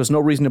career, and there was no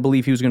reason to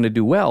believe he was going to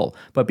do well.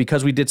 But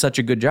because we did such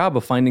a good job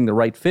of finding the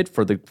right fit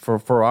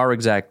for our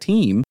exact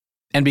team,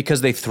 and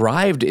because they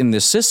thrived in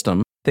this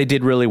system, they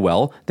did really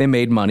well, they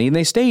made money, and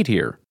they stayed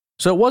here.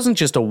 So it wasn't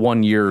just a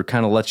 1 year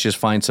kind of let's just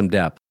find some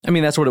depth. I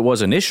mean, that's what it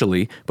was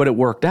initially, but it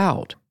worked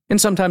out.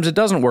 And sometimes it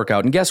doesn't work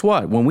out. And guess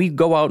what? When we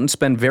go out and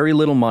spend very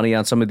little money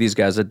on some of these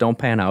guys that don't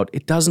pan out,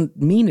 it doesn't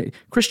mean it.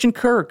 Christian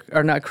Kirk.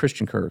 I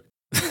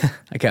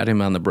got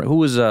him on the break. Who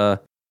was,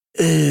 what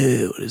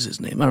is his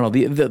name? I don't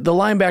know. The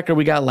linebacker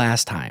we got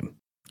last time.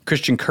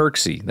 Christian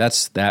Kirksey.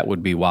 That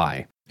would be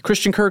why.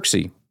 Christian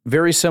Kirksey.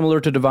 Very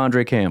similar to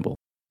Devondre Campbell.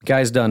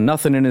 Guy's done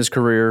nothing in his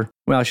career.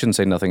 Well, I shouldn't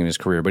say nothing in his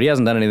career, but he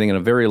hasn't done anything in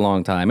a very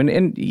long time.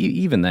 And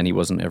even then, he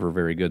wasn't ever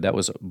very good. That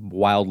was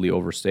wildly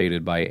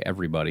overstated by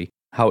everybody,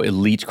 how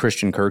elite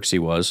Christian Kirksey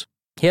was.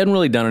 He hadn't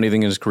really done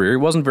anything in his career. He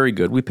wasn't very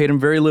good. We paid him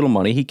very little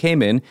money. He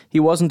came in. He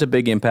wasn't a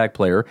big impact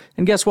player.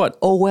 And guess what?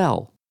 Oh,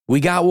 well, we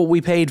got what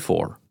we paid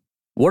for.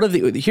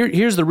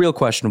 Here's the real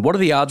question. What are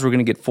the odds we're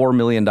going to get $4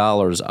 million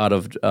out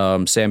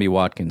of Sammy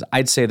Watkins?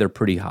 I'd say they're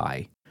pretty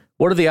high.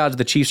 What are the odds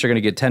the Chiefs are going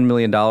to get $10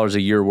 million a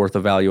year worth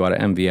of value out of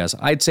MVS?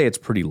 I'd say it's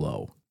pretty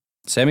low.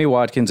 Sammy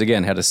Watkins,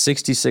 again, had a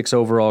 66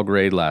 overall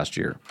grade last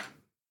year.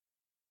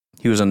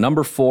 He was a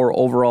number 4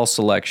 overall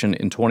selection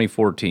in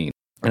 2014.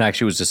 And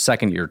actually, it was his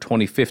second year,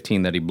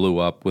 2015, that he blew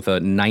up with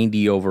a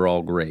 90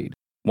 overall grade.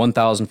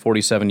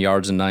 1,047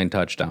 yards and 9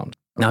 touchdowns.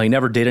 Now, he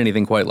never did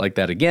anything quite like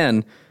that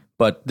again,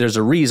 but there's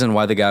a reason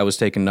why the guy was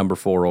taken number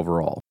 4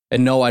 overall.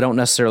 And no, I don't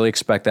necessarily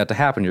expect that to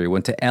happen here. He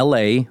went to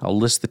L.A., I'll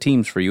list the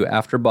teams for you,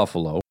 after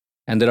Buffalo.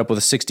 Ended up with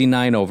a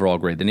 69 overall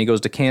grade. Then he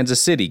goes to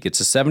Kansas City, gets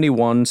a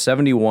 71,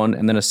 71,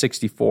 and then a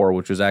 64,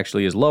 which was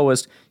actually his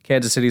lowest.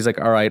 Kansas City's like,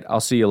 all right,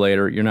 I'll see you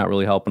later. You're not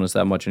really helping us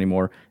that much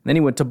anymore. And then he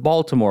went to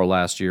Baltimore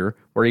last year,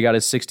 where he got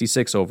his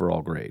 66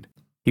 overall grade.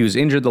 He was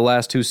injured the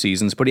last 2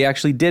 seasons, but he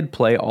actually did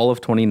play all of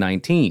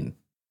 2019.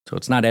 So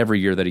it's not every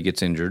year that he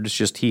gets injured. It's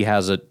just he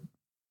has an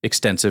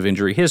extensive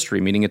injury history,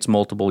 meaning it's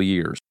multiple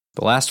years.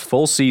 The last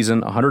full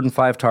season,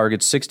 105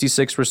 targets,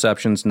 66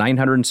 receptions,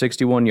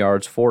 961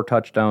 yards, 4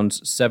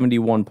 touchdowns,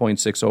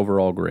 71.6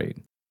 overall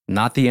grade.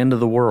 Not the end of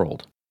the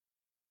world.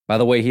 By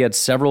the way, he had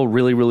several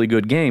really, really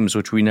good games,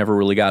 which we never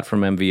really got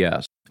from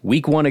MVS.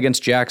 Week 1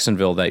 against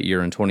Jacksonville that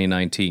year in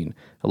 2019.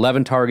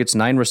 11 targets,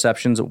 9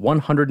 receptions,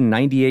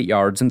 198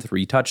 yards, and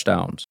 3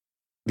 touchdowns.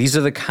 These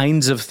are the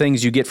kinds of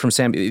things you get from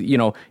Sam. You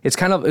know, it's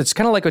kind of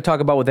like we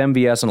talk about with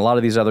MVS and a lot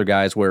of these other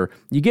guys where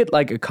you get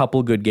like a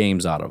couple good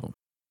games out of them.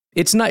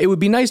 It would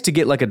be nice to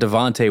get like a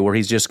Devontae where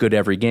he's just good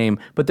every game,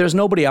 but there's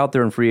nobody out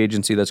there in free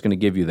agency that's going to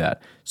give you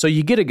that. So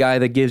you get a guy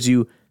that gives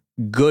you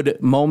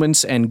good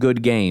moments and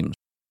good games.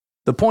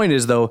 The point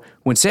is, though,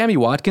 when Sammy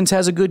Watkins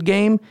has a good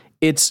game,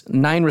 it's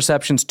 9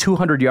 receptions,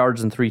 200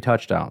 yards, and 3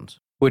 touchdowns,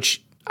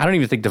 which I don't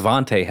even think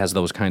Devontae has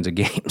those kinds of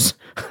games.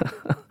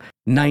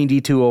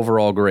 92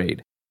 overall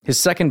grade. His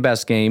second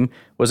best game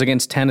was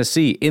against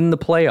Tennessee in the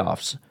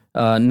playoffs.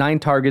 9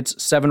 targets,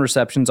 7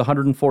 receptions,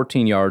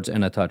 114 yards,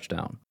 and a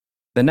touchdown.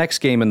 The next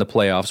game in the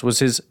playoffs was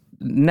his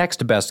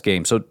next best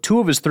game. So 2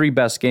 of his 3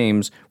 best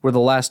games were the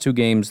last 2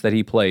 games that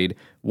he played,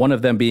 one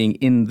of them being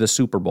in the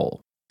Super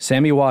Bowl.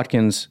 Sammy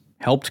Watkins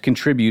helped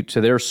contribute to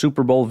their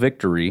Super Bowl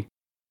victory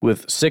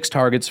with 6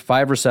 targets,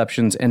 5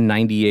 receptions, and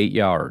 98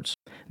 yards.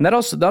 And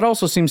that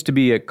also seems to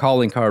be a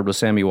calling card with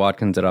Sammy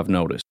Watkins that I've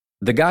noticed.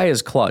 The guy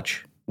is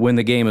clutch when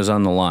the game is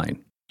on the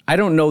line. I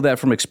don't know that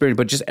from experience,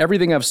 but just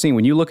everything I've seen,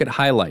 when you look at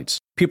highlights,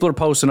 people are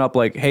posting up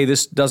like, hey,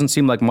 this doesn't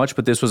seem like much,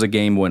 but this was a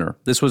game winner.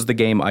 This was the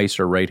game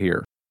icer right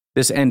here.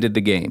 This ended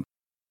the game.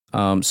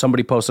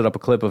 Somebody posted up a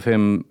clip of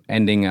him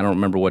ending, I don't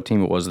remember what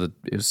team it was. It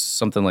was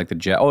something like the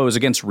Jets. Oh, it was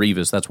against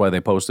Revis. That's why they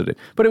posted it.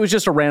 But it was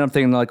just a random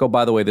thing like, oh,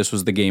 by the way, this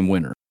was the game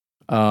winner.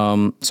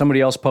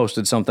 Somebody else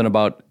posted something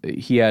about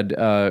he had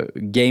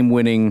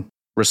game-winning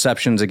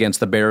receptions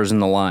against the Bears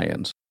and the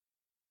Lions.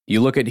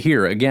 You look at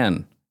here,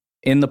 again,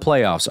 in the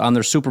playoffs, on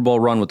their Super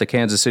Bowl run with the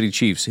Kansas City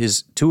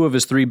Chiefs, 2 of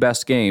his 3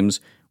 best games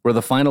were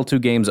the final 2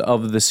 games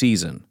of the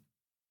season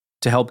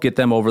to help get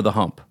them over the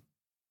hump.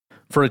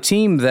 For a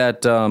team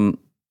that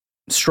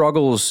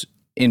struggles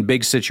in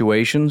big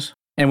situations,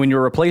 and when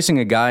you're replacing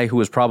a guy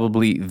who is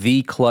probably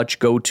the clutch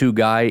go-to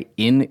guy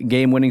in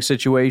game-winning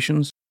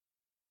situations,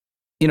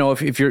 you know,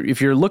 if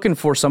you're looking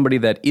for somebody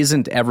that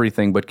isn't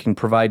everything but can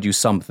provide you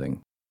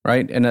something,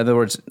 right? In other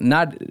words,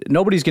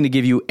 nobody's going to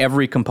give you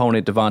every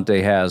component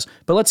Devontae has,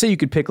 but let's say you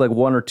could pick like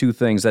one or two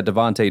things that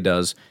Devontae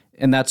does,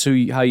 and that's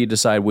how you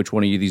decide which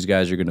one of these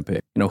guys you're going to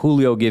pick.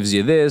 Julio gives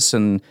you this,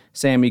 and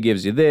Sammy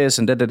gives you this,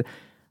 and da-da-da.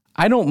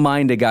 I don't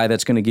mind a guy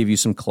that's going to give you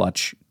some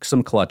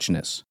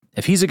clutchness.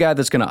 If he's a guy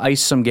that's going to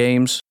ice some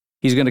games,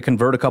 he's going to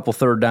convert a couple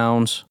third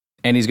downs,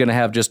 and he's going to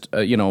have just,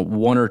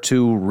 one or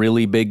two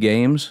really big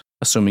games,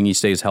 assuming he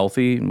stays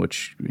healthy,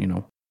 which,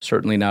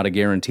 certainly not a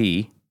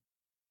guarantee,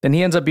 then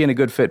he ends up being a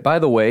good fit. By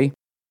the way,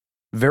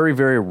 very,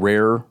 very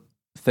rare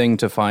thing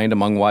to find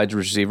among wide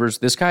receivers.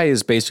 This guy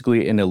is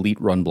basically an elite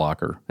run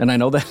blocker. And I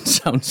know that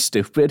sounds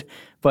stupid,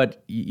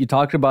 but you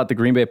talked about the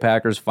Green Bay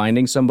Packers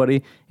finding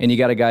somebody, and you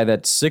got a guy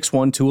that's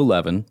 6'1",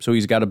 211, so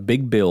he's got a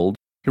big build.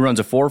 He runs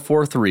a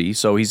 4.43,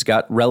 so he's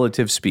got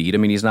relative speed. I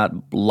mean, he's not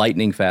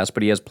lightning fast,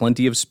 but he has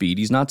plenty of speed.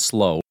 He's not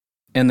slow.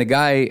 And the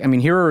guy,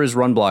 here are his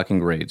run blocking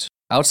grades.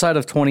 Outside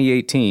of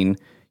 2018,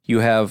 you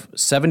have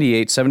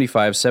 78,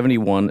 75,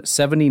 71,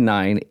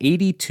 79,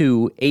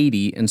 82,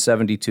 80, and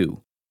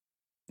 72.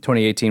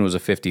 2018 was a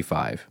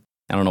 55.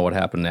 I don't know what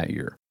happened that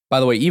year. By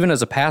the way, even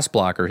as a pass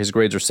blocker, his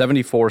grades are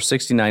 74,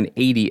 69,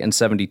 80, and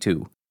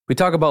 72. We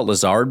talk about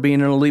Lazard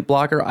being an elite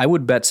blocker. I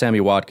would bet Sammy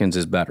Watkins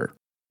is better.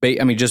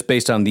 Just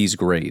based on these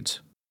grades.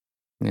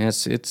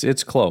 Yes,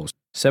 it's close.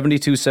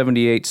 72,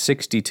 78,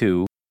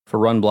 62 for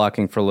run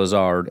blocking for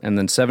Lazard, and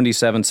then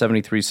 77,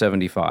 73,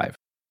 75.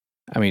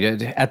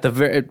 At the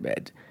very...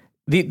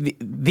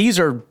 These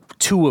are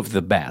two of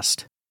the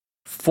best,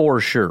 for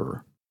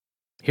sure.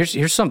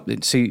 Here's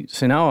something. See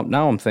now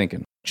I'm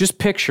thinking. Just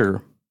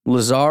picture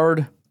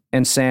Lazard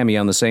and Sammy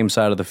on the same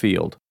side of the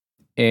field,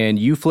 and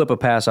you flip a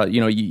pass out.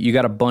 You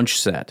got a bunch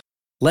set.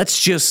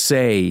 Let's just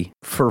say,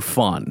 for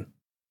fun,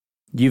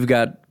 you've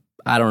got,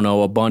 I don't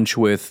know, a bunch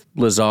with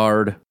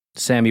Lazard,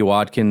 Sammy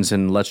Watkins,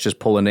 and let's just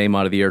pull a name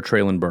out of the air,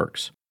 Treylon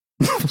Burks.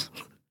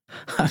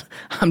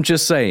 I'm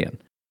just saying.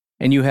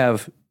 And you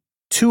have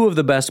two of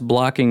the best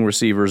blocking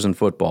receivers in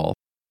football,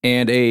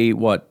 and a,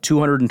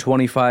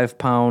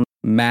 225-pound,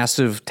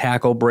 massive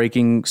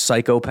tackle-breaking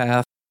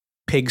psychopath,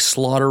 pig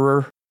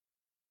slaughterer,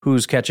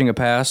 who's catching a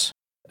pass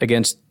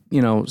against,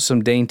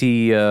 some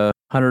dainty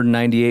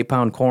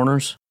 198-pound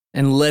corners.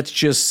 And let's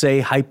just say,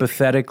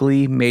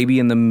 hypothetically, maybe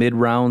in the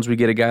mid-rounds, we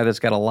get a guy that's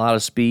got a lot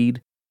of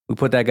speed. We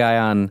put that guy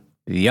on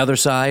the other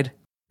side,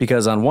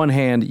 because on one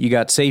hand, you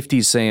got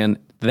safeties saying,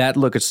 that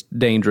looks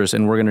dangerous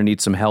and we're going to need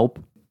some help,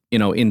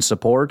 in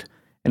support.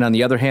 And on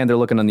the other hand, they're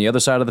looking on the other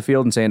side of the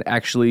field and saying,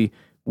 actually,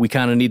 we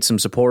kind of need some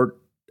support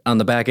on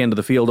the back end of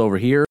the field over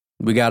here.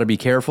 We got to be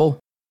careful.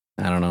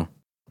 I don't know.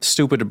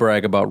 Stupid to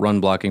brag about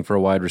run blocking for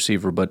a wide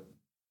receiver, but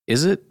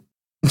is it?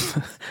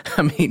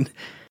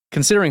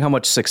 Considering how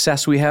much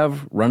success we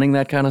have running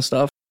that kind of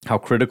stuff, how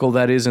critical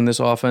that is in this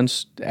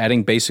offense,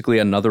 adding basically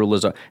another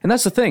Lazard. And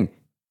that's the thing.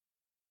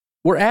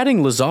 We're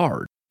adding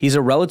Lazard. He's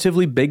a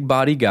relatively big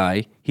body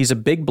guy. He's a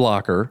big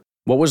blocker.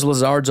 What was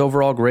Lazard's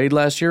overall grade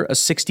last year? A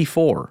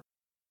 64.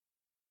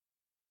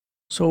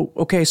 So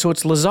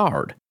it's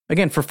Lazard.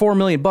 Again, for $4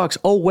 million,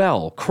 oh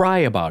well, cry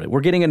about it.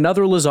 We're getting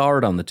another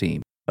Lazard on the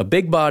team. A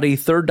big body,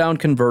 third down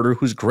converter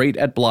who's great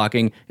at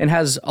blocking and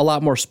has a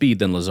lot more speed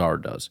than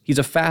Lazard does. He's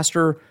a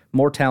faster,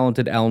 more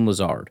talented Allen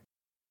Lazard.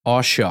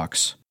 Aw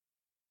shucks.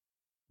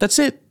 That's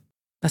it.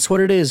 That's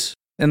what it is.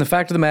 And the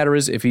fact of the matter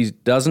is, if he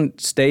doesn't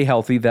stay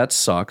healthy, that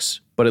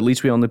sucks. But at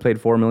least we only paid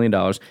 $4 million.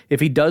 If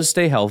he does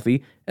stay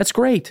healthy, that's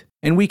great.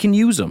 And we can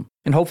use him.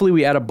 And hopefully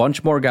we add a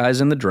bunch more guys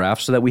in the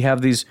draft so that we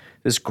have this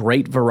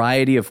great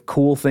variety of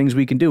cool things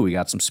we can do. We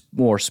got some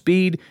more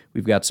speed.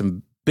 We've got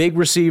some big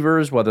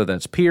receivers, whether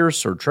that's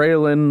Pierce or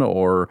Treylon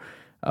or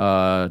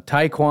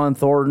Tyquan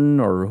Thornton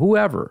or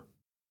whoever.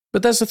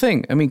 But that's the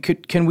thing.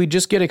 Can we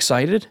just get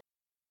excited?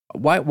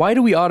 Why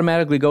do we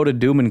automatically go to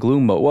doom and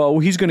gloom mode? Well,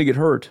 he's going to get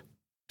hurt.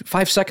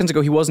 5 seconds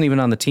ago, he wasn't even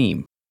on the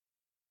team.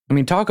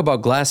 Talk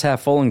about glass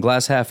half full and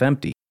glass half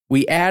empty.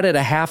 We added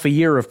a half a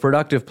year of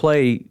productive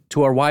play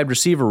to our wide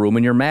receiver room,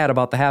 and you're mad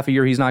about the half a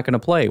year he's not going to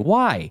play.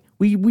 Why?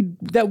 We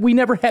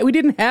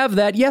didn't have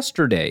that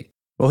yesterday.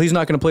 Well, he's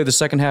not going to play the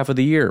second half of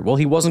the year. Well,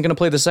 he wasn't going to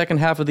play the second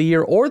half of the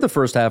year or the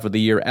first half of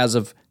the year as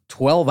of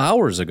 12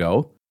 hours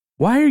ago.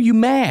 Why are you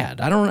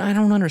mad? I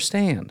don't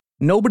understand.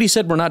 Nobody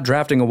said we're not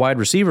drafting a wide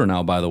receiver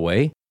now, by the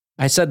way.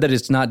 I said that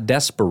it's not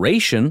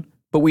desperation,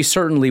 but we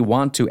certainly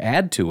want to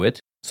add to it.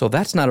 So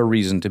that's not a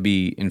reason to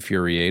be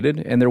infuriated,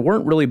 and there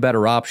weren't really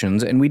better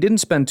options, and we didn't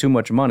spend too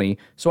much money,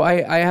 so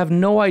I have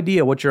no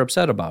idea what you're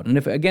upset about. And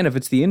if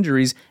it's the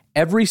injuries,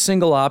 every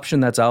single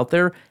option that's out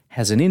there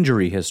has an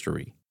injury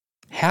history.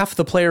 Half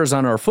the players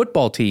on our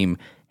football team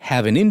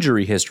have an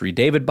injury history.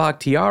 David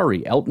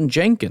Bakhtiari, Elton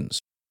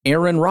Jenkins,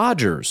 Aaron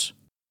Rodgers,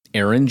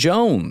 Aaron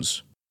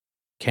Jones,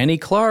 Kenny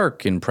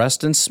Clark, and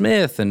Preston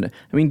Smith. And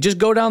just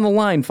go down the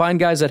line, find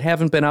guys that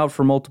haven't been out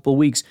for multiple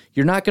weeks.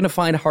 You're not going to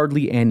find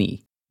hardly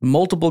any.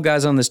 Multiple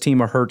guys on this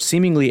team are hurt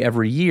seemingly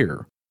every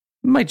year.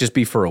 It might just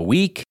be for a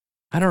week.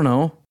 I don't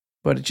know.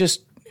 But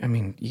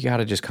you got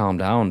to just calm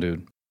down,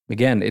 dude.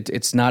 Again,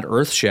 it's not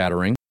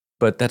earth-shattering,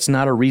 but that's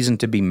not a reason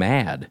to be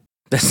mad.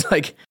 That's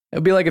like,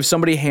 It'd be like if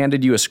somebody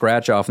handed you a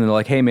scratch off and they're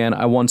like, hey man,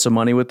 I won some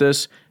money with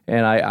this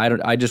and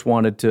I just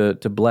wanted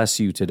to bless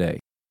you today.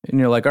 And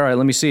you're like, all right,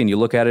 let me see. And you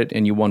look at it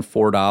and you won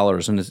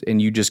 $4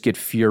 and you just get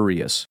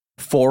furious.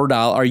 $4?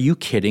 Are you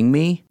kidding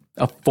me?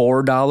 A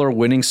 $4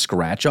 winning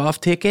scratch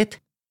off ticket?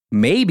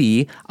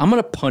 Maybe I'm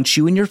going to punch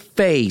you in your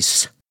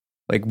face.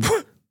 Like,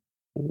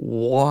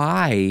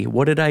 why?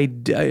 What did I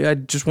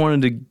do?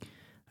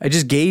 I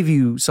just gave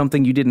you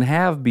something you didn't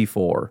have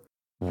before.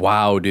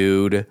 Wow,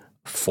 dude.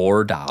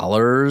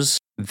 $4?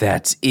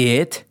 That's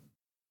it?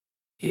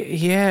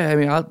 Yeah, I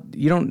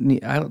mean,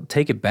 I'll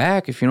take it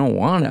back if you don't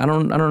want it. I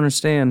don't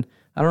understand.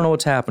 I don't know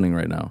what's happening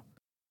right now.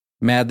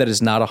 Mad that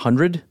it's not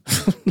 100?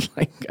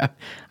 Like,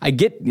 I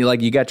get,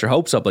 like, you got your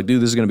hopes up, like,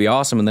 dude, this is going to be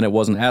awesome, and then it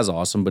wasn't as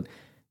awesome, but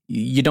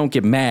you don't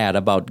get mad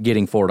about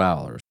getting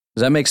 $4.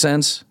 Does that make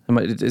sense?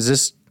 Is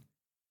this,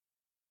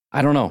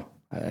 I don't know.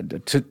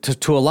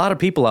 To a lot of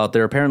people out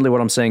there, apparently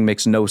what I'm saying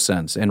makes no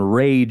sense, and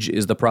rage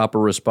is the proper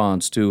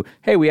response to,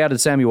 hey, we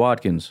added Sammy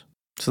Watkins,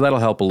 so that'll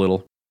help a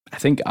little. I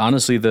think,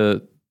 honestly,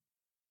 the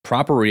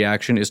proper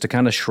reaction is to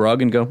kind of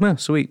shrug and go,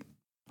 sweet.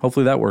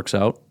 Hopefully that works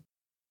out.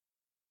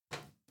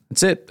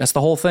 That's it. That's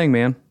the whole thing,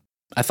 man.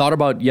 I thought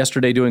about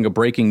yesterday doing a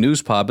breaking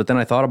news pod, but then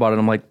I thought about it,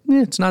 and I'm like,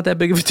 it's not that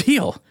big of a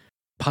deal.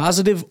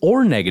 Positive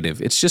or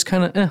negative. It's just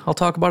kind of, I'll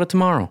talk about it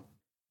tomorrow.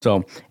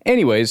 So,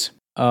 anyways,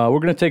 we're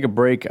going to take a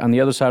break. On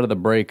the other side of the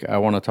break, I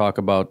want to talk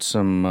about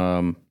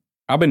some,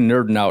 I've been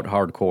nerding out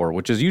hardcore,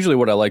 which is usually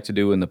what I like to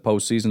do in the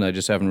postseason. I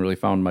just haven't really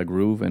found my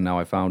groove, and now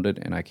I found it,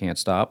 and I can't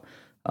stop.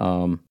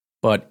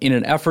 But in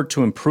an effort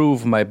to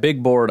improve my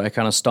big board, I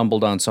kind of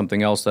stumbled on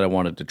something else that I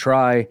wanted to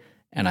try,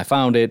 and I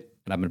found it,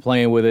 and I've been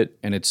playing with it,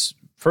 and it's,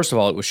 first of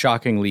all, it was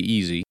shockingly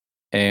easy,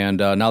 and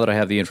now that I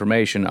have the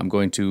information, I'm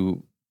going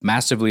to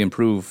massively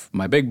improve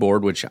my big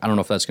board, which I don't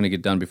know if that's going to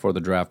get done before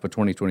the draft, but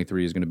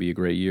 2023 is going to be a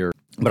great year.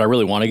 But I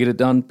really want to get it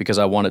done because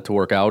I want it to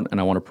work out, and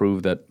I want to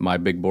prove that my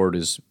big board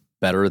is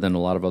better than a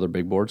lot of other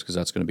big boards, because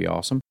that's going to be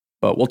awesome.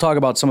 But we'll talk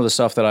about some of the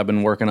stuff that I've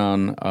been working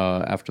on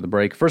after the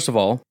break. First of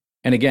all,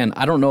 and again,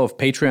 I don't know if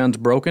Patreon's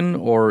broken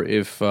or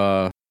if,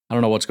 I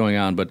don't know what's going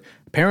on, but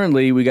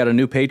apparently we got a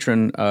new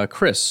patron,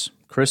 Chris.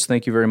 Chris,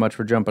 thank you very much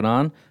for jumping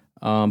on.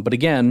 But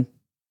again,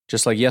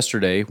 just like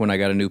yesterday when I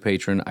got a new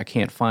patron, I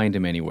can't find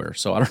him anywhere.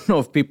 So I don't know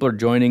if people are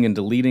joining and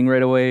deleting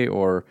right away,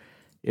 or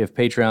if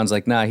Patreon's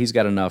like, nah, he's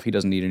got enough. He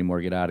doesn't need any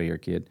more. Get out of here,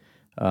 kid.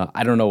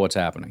 I don't know what's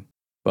happening.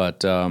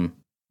 But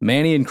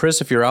Manny and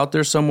Chris, if you're out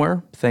there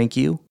somewhere, thank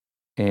you.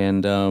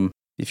 And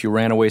if you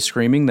ran away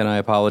screaming, then I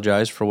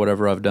apologize for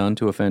whatever I've done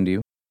to offend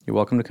you. You're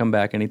welcome to come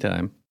back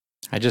anytime.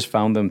 I just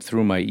found them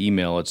through my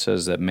email. It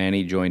says that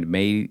Manny joined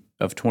May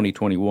of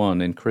 2021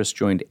 and Chris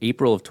joined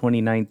April of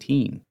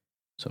 2019.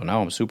 So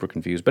now I'm super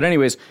confused. But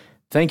anyways,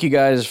 thank you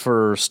guys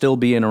for still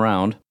being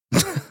around.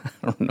 I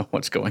don't know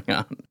what's going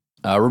on.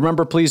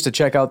 Remember, please, to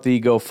check out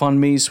the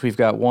GoFundMes. We've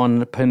got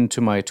one pinned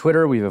to my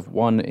Twitter. We have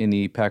one in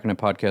the Packernet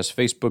Podcast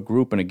Facebook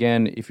group. And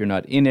again, if you're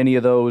not in any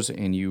of those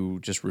and you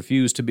just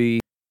refuse to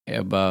be,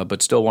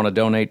 but still want to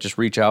donate, just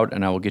reach out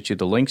and I will get you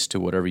the links to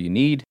whatever you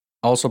need.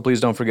 Also, please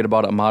don't forget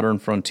about A Modern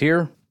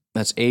Frontier.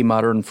 That's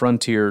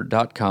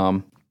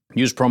amodernfrontier.com.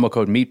 Use promo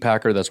code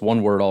MEATPACKER, that's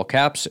one word, all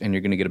caps, and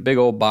you're going to get a big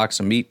old box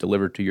of meat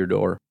delivered to your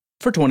door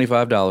for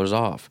 $25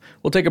 off.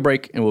 We'll take a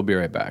break and we'll be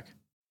right back.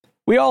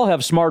 We all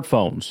have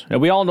smartphones, and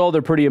we all know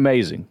they're pretty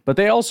amazing, but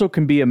they also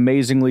can be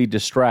amazingly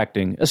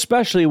distracting,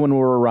 especially when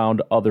we're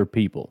around other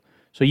people.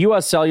 So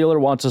US Cellular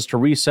wants us to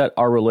reset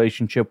our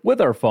relationship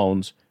with our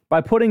phones by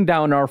putting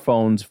down our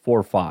phones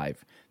for $5.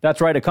 That's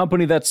right, a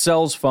company that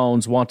sells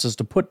phones wants us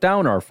to put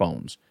down our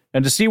phones.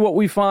 And to see what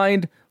we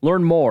find,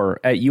 learn more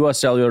at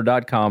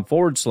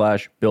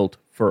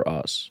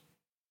uscellular.com/built-for-us.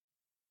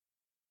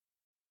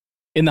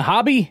 In the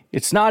hobby,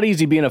 it's not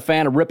easy being a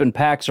fan of ripping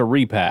packs or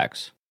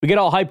repacks. We get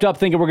all hyped up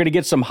thinking we're going to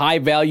get some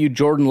high-value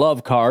Jordan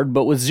Love card,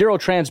 but with zero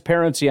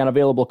transparency on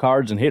available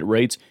cards and hit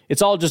rates,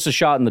 it's all just a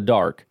shot in the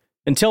dark.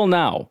 Until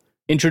now.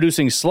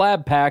 Introducing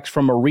slab packs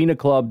from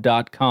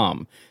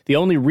arenaclub.com, the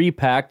only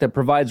repack that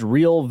provides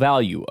real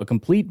value, a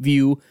complete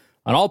view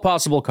on all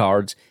possible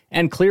cards,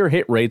 and clear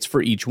hit rates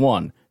for each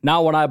one.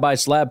 Now when I buy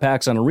slab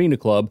packs on Arena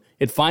Club,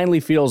 it finally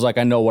feels like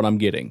I know what I'm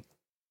getting.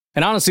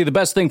 And honestly, the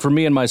best thing for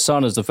me and my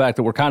son is the fact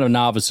that we're kind of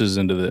novices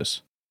into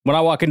this. When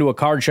I walk into a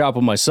card shop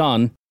with my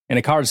son, and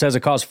a card says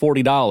it costs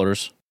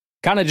 $40,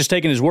 kind of just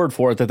taking his word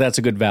for it that that's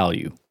a good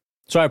value.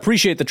 So I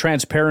appreciate the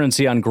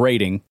transparency on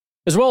grading,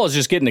 as well as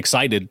just getting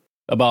excited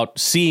about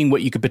seeing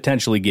what you could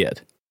potentially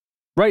get.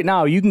 Right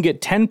now, you can get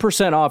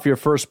 10% off your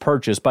first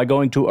purchase by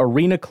going to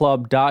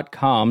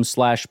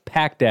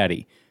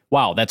arenaclub.com/packdaddy.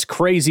 Wow, that's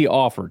crazy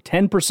offer.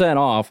 10%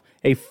 off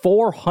a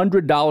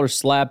 $400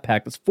 slab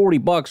pack. That's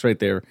 $40 right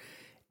there.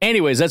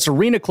 Anyways, that's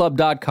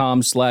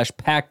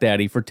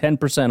arenaclub.com/packdaddy for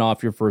 10%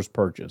 off your first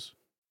purchase.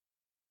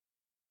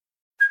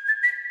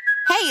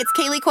 Hey, it's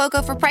Kaylee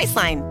Cuoco for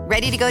Priceline.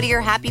 Ready to go to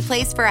your happy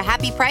place for a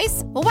happy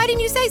price? Well, why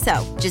didn't you say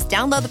so? Just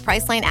download the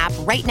Priceline app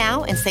right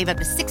now and save up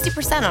to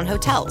 60% on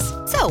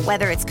hotels. So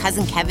whether it's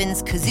Cousin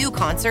Kevin's Kazoo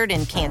Concert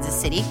in Kansas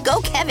City, go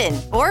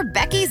Kevin, or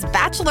Becky's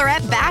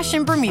Bachelorette Bash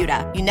in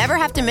Bermuda, you never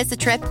have to miss a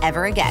trip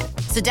ever again.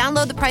 So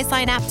download the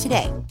Priceline app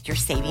today. Your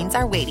savings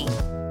are waiting.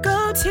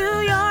 Go to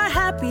your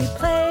happy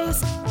place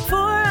for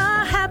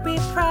a happy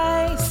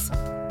price.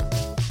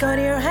 Go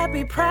to your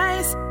happy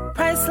price,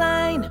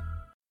 Priceline.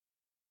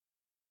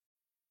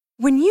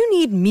 When you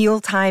need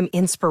mealtime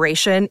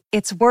inspiration,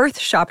 it's worth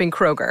shopping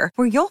Kroger,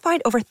 where you'll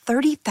find over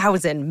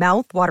 30,000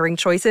 mouth-watering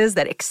choices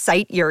that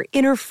excite your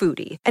inner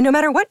foodie. And no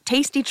matter what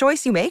tasty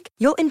choice you make,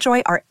 you'll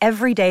enjoy our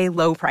everyday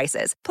low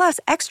prices, plus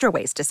extra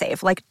ways to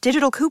save, like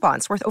digital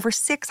coupons worth over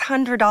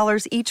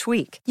 $600 each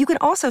week. You can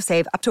also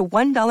save up to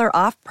 $1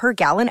 off per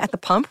gallon at the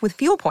pump with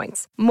fuel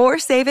points. More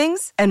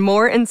savings and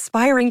more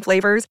inspiring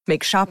flavors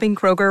make shopping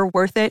Kroger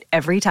worth it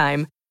every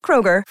time.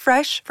 Kroger,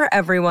 fresh for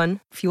everyone.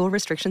 Fuel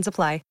restrictions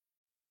apply.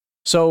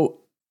 So,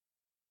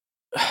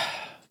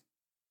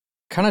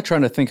 kind of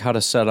trying to think how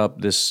to set up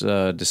this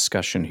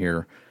discussion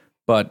here.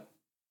 But,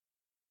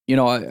 you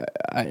know,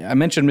 I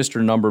mentioned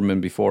Mr.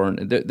 Numberman before,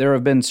 and there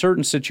have been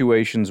certain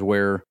situations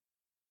where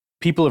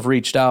people have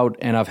reached out,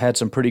 and I've had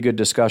some pretty good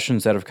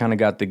discussions that have kind of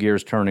got the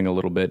gears turning a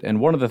little bit. And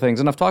one of the things,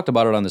 and I've talked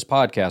about it on this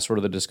podcast, sort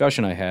of the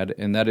discussion I had,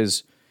 and that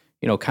is,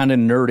 you know, kind of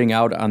nerding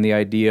out on the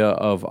idea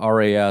of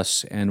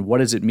RAS and what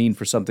does it mean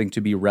for something to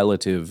be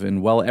relative.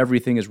 And, well,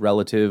 everything is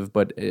relative,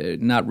 but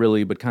not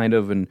really, but kind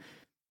of. And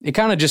it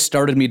kind of just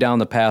started me down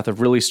the path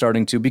of really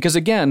starting to, because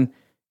again,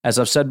 as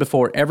I've said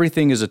before,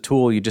 everything is a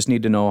tool. You just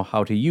need to know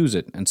how to use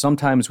it. And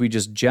sometimes we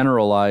just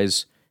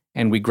generalize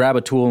and we grab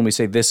a tool and we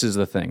say, this is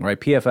the thing, right?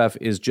 PFF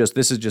is just,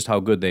 this is just how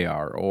good they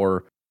are.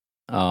 Or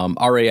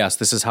RAS,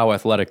 this is how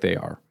athletic they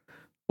are.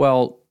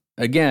 Well,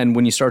 again,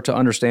 when you start to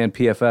understand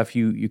PFF,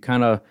 you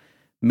kind of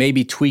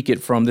maybe tweak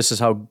it from this is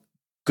how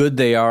good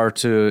they are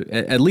to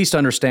at least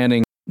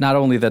understanding not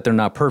only that they're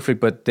not perfect,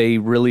 but they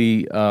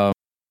really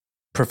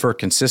prefer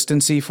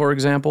consistency, for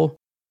example.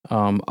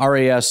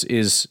 RAS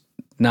is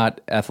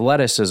not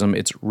athleticism,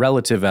 it's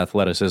relative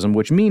athleticism,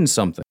 which means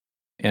something.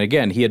 And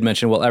again, he had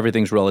mentioned, well,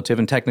 everything's relative,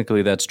 and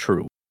technically that's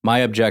true. My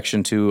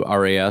objection to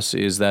RAS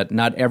is that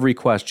not every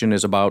question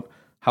is about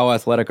how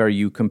athletic are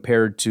you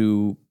compared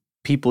to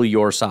people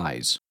your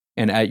size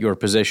and at your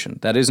position.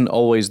 That isn't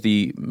always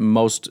the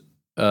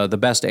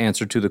best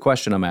answer to the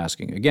question I'm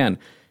asking. Again,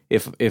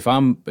 if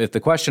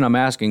the question I'm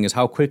asking is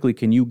how quickly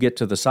can you get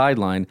to the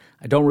sideline,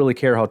 I don't really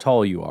care how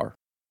tall you are,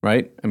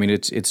 right? I mean,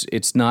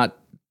 it's not,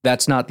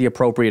 that's not the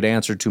appropriate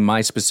answer to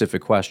my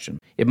specific question.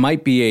 It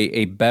might be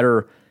a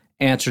better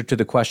answer to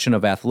the question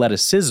of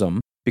athleticism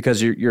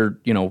because you're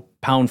you know,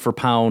 pound for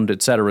pound,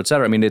 et cetera, et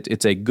cetera. I mean,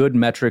 it's a good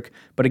metric,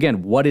 but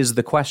again, what is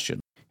the question?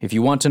 If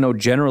you want to know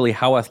generally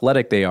how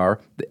athletic they are,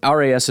 the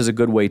RAS is a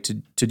good way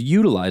to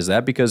utilize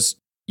that because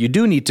you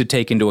do need to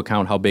take into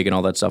account how big and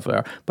all that stuff they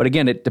are. But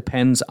again, it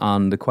depends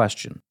on the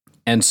question.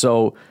 And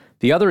so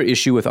the other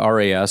issue with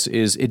RAS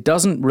is it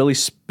doesn't really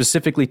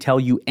specifically tell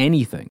you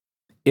anything.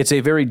 It's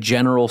a very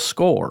general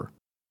score.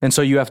 And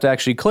so you have to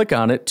actually click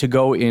on it to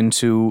go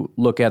into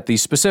look at the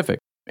specific.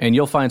 And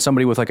you'll find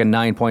somebody with like a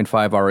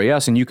 9.5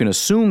 RAS, and you can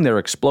assume they're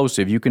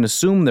explosive, you can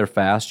assume they're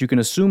fast, you can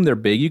assume they're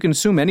big, you can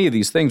assume any of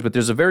these things, but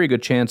there's a very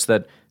good chance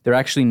that they're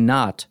actually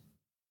not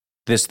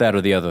this, that,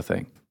 or the other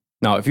thing.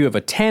 Now, if you have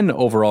a 10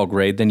 overall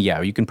grade, then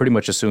yeah, you can pretty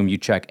much assume you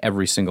check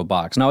every single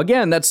box. Now,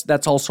 again,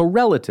 that's also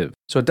relative.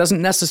 So it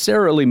doesn't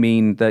necessarily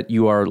mean that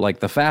you are like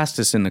the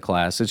fastest in the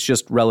class. It's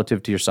just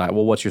relative to your size.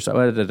 Well, what's your size?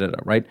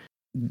 Right?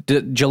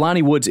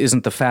 Jelani Woods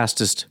isn't the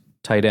fastest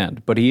tight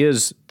end, but he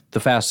is the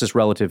fastest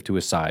relative to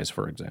his size,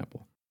 for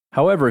example.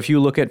 However, if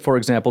you look at, for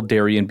example,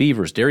 Darian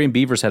Beavers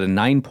had a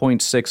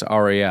 9.6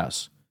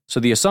 RAS. So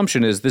the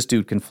assumption is this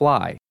dude can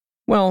fly.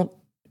 Well,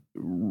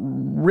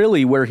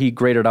 really where he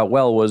graded out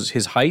well was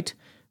his height,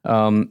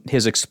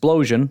 his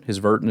explosion, his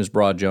vert and his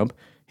broad jump,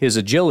 his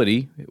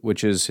agility,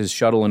 which is his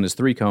shuttle and his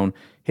three cone.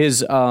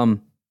 His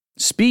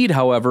speed,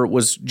 however,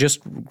 was just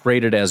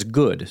graded as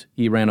good.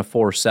 He ran a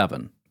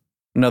 4.7.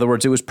 In other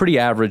words, it was pretty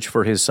average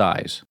for his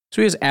size.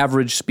 So he has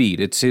average speed.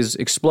 It's his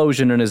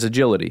explosion and his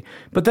agility.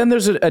 But then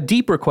there's a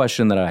deeper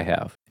question that I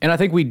have. And I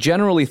think we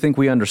generally think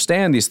we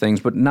understand these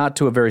things, but not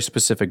to a very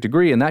specific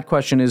degree. And that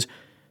question is,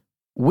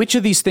 which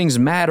of these things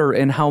matter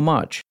and how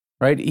much,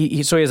 right? So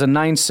he has a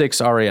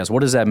 9.6 RAS.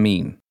 What does that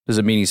mean? Does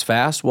it mean he's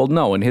fast? Well,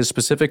 no. In his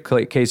specific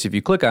case, if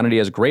you click on it, he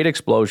has great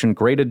explosion,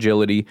 great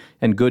agility,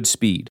 and good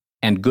speed,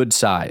 and good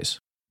size.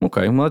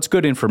 Okay, well, that's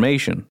good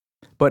information.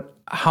 But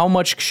how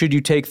much should you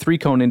take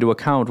three-cone into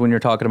account when you're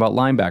talking about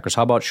linebackers?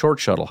 How about short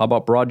shuttle? How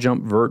about broad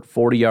jump, vert,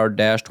 40-yard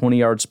dash,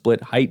 20-yard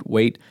split, height,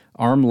 weight,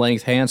 arm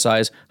length, hand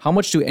size? How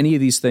much do any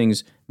of these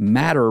things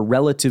matter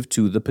relative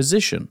to the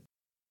position?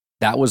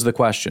 That was the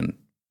question,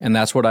 and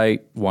that's what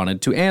I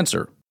wanted to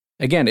answer.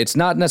 Again, it's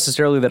not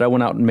necessarily that I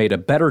went out and made a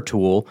better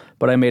tool,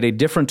 but I made a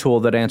different tool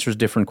that answers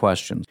different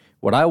questions.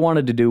 What I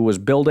wanted to do was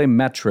build a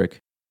metric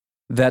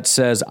that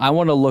says, I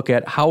want to look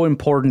at how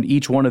important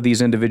each one of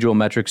these individual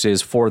metrics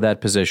is for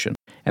that position,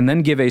 and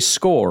then give a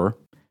score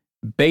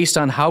based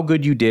on how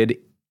good you did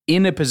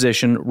in a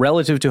position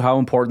relative to how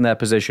important that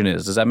position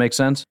is. Does that make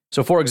sense?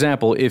 So, for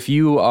example, if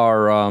you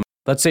are,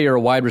 let's say you're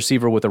a wide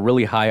receiver with a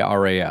really high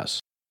RAS,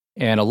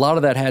 and a lot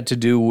of that had to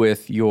do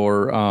with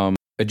your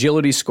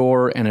agility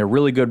score and a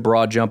really good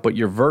broad jump, but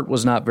your vert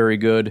was not very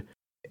good,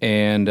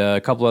 and a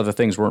couple other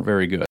things weren't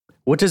very good.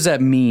 What does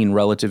that mean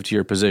relative to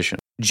your position?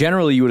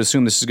 Generally, you would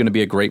assume this is going to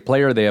be a great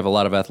player. They have a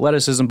lot of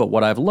athleticism, but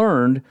what I've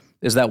learned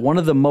is that one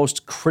of the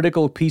most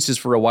critical pieces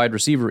for a wide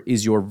receiver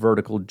is your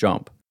vertical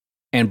jump.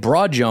 And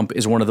broad jump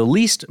is one of the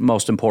least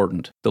most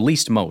important. The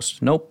least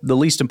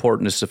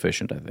important is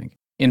sufficient, I think.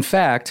 In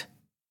fact,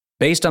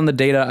 based on the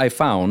data I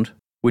found,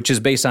 which is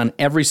based on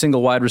every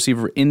single wide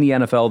receiver in the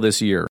NFL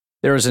this year,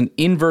 there is an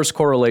inverse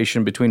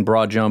correlation between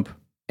broad jump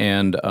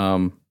and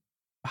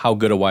how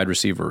good a wide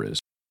receiver is.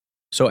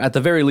 So at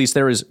the very least,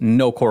 there is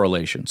no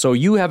correlation. So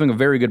you having a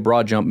very good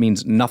broad jump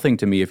means nothing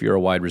to me if you're a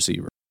wide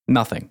receiver.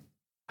 Nothing.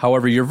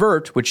 However, your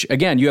vert, which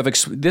again, you have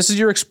this is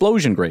your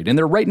explosion grade, and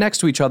they're right next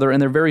to each other,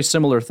 and they're very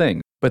similar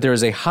things. But there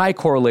is a high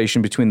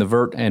correlation between the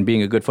vert and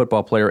being a good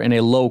football player, and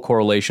a low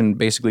correlation,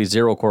 basically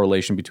zero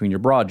correlation between your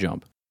broad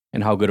jump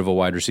and how good of a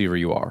wide receiver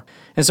you are.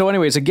 And so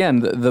anyways,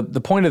 again,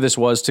 the point of this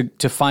was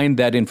to find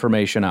that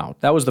information out.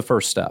 That was the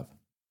first step.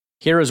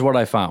 Here is what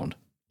I found,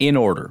 in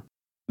order.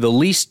 The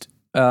least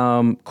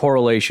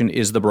correlation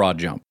is the broad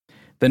jump.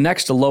 The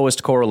next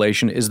lowest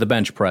correlation is the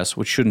bench press,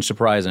 which shouldn't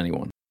surprise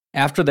anyone.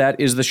 After that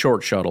is the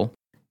short shuttle.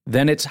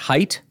 Then it's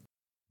height.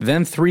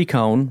 Then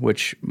 3-cone,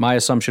 which my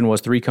assumption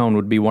was 3-cone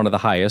would be one of the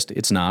highest.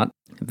 It's not.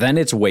 Then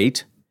it's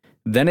weight.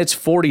 Then it's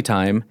 40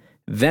 time.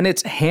 Then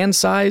it's hand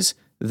size.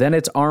 Then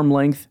it's arm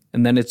length.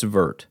 And then it's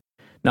vert.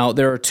 Now,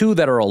 there are two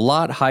that are a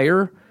lot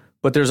higher,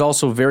 but there's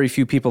also very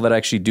few people that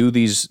actually do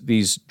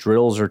these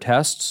drills or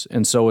tests.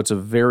 And so it's a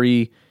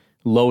very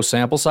low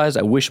sample size.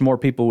 I wish more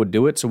people would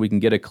do it so we can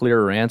get a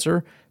clearer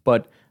answer.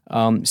 But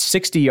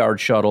 60-yard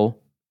shuttle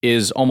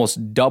is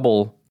almost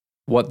double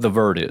what the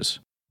vert is.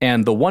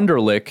 And the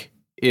Wonderlic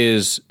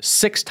is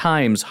 6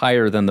 times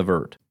higher than the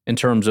vert in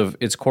terms of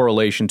its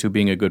correlation to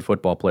being a good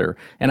football player.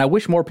 And I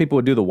wish more people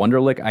would do the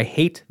Wonderlic. I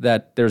hate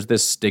that there's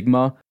this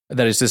stigma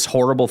that is this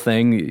horrible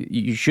thing.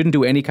 You shouldn't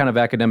do any kind of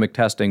academic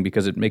testing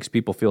because it makes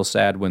people feel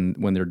sad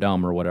when they're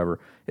dumb or whatever.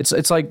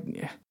 It's like,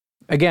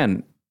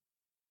 again,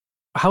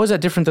 how is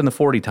that different than the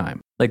 40 time?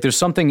 Like, there's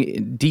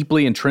something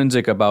deeply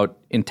intrinsic about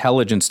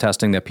intelligence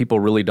testing that people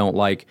really don't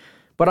like.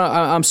 But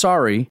I'm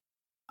sorry,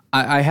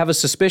 I have a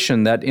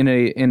suspicion that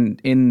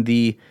in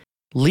the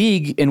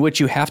league in which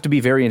you have to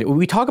be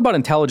we talk about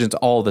intelligence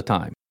all the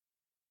time.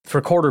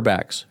 For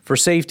quarterbacks, for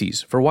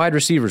safeties, for wide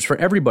receivers, for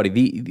everybody,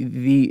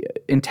 the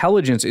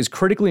intelligence is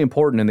critically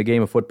important in the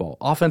game of football.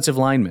 Offensive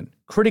linemen,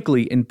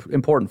 critically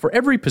important for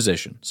every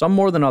position. Some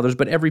more than others,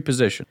 but every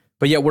position.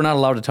 But yet we're not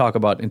allowed to talk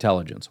about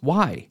intelligence.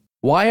 Why?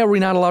 Why are we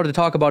not allowed to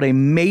talk about a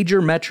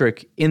major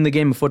metric in the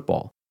game of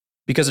football?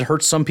 Because it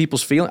hurts some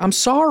people's feelings? I'm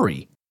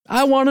sorry.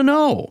 I want to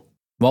know.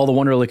 Well, the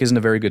Wonderlic isn't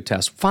a very good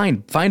test.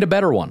 Fine, find a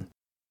better one.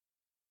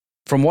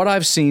 From what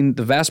I've seen,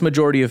 the vast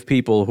majority of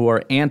people who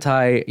are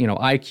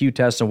IQ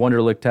tests and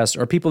Wonderlic tests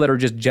are people that are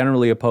just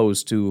generally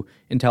opposed to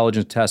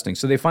intelligence testing.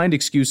 So they find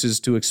excuses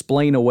to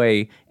explain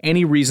away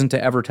any reason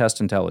to ever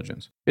test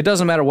intelligence. It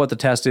doesn't matter what the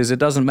test is. It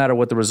doesn't matter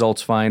what the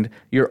results find.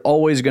 You're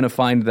always going to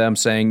find them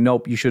saying,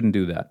 nope, you shouldn't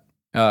do that.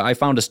 I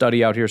found a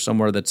study out here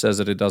somewhere that says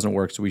that it doesn't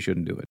work, so we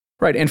shouldn't do it.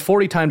 Right, and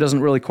 40 time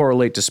doesn't really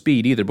correlate to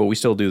speed either, but we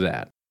still do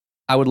that.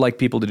 I would like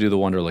people to do the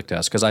Wonderlic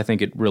test because I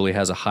think it really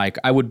has a high.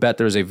 I would bet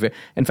there's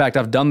in fact,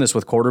 I've done this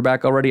with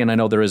quarterback already, and I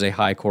know there is a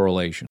high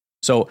correlation.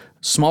 So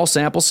small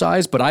sample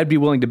size, but I'd be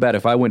willing to bet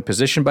if I went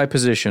position by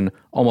position,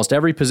 almost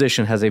every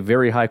position has a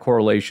very high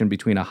correlation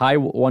between a high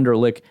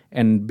Wonderlic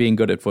and being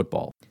good at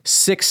football.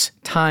 6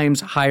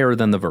 times higher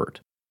than the vert.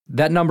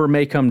 That number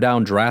may come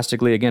down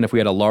drastically again if we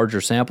had a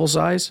larger sample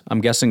size.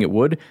 I'm guessing it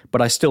would,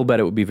 but I still bet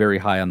it would be very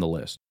high on the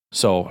list.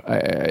 So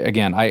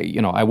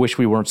I wish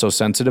we weren't so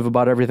sensitive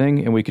about everything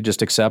and we could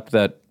just accept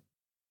that.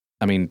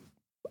 I mean,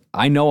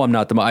 I know I'm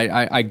not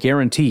I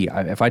guarantee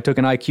if I took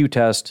an IQ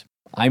test,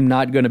 I'm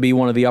not going to be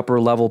one of the upper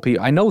level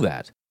people. I know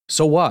that.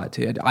 So what?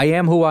 I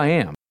am who I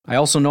am. I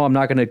also know I'm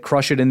not going to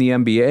crush it in the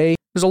NBA.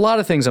 There's a lot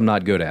of things I'm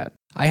not good at.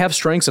 I have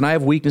strengths and I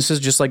have weaknesses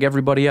just like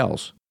everybody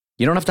else.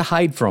 You don't have to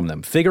hide from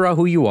them. Figure out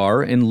who you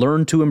are and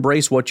learn to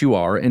embrace what you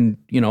are and,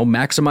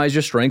 maximize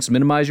your strengths,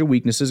 minimize your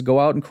weaknesses, go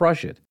out and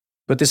crush it.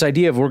 But this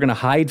idea of we're going to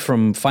hide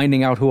from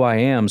finding out who I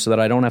am so that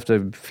I don't have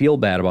to feel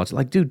bad about it.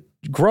 Like, dude,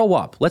 grow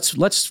up.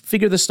 Let's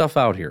figure this stuff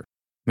out here.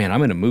 Man,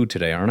 I'm in a mood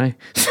today, aren't I?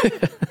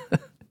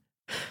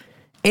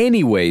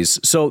 Anyways,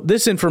 so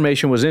this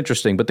information was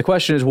interesting, but the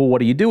question is, well, what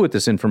do you do with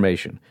this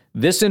information?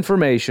 This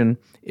information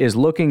is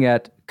looking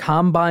at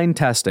combine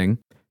testing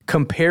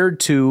compared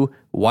to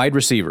wide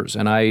receivers.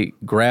 And I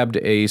grabbed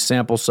a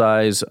sample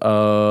size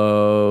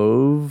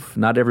of,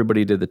 not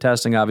everybody did the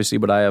testing, obviously,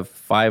 but I have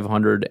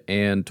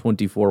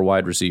 524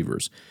 wide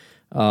receivers.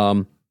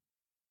 So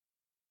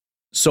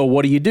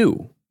what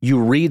do? you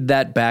read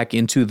that back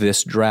into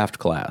this draft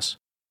class,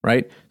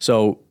 right?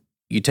 So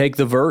you take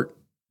the vert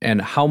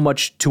and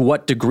to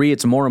what degree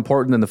it's more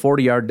important than the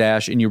 40-yard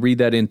dash, and you read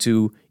that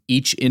into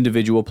each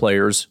individual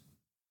player's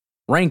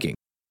ranking.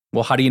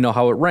 Well, how do you know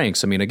how it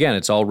ranks? I mean, again,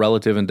 it's all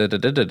relative and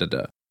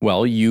da-da-da-da-da-da.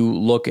 Well, you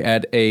look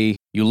at the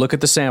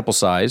sample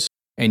size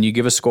and you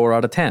give a score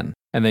out of 10,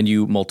 and then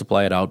you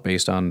multiply it out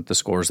based on the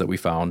scores that we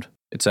found,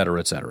 et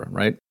cetera,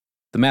 right?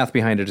 The math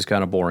behind it is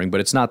kind of boring, but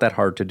it's not that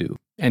hard to do.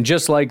 And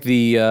just like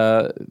the,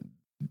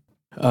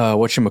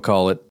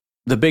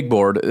 the big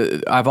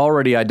board, I've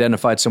already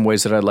identified some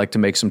ways that I'd like to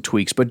make some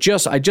tweaks, but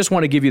I just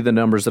want to give you the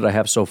numbers that I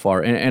have so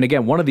far. And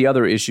again, one of the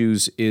other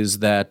issues is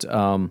that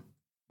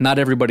not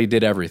everybody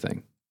did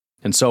everything.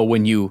 And so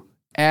when you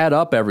add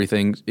up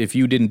everything, if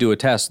you didn't do a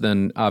test,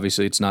 then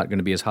obviously it's not going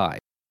to be as high.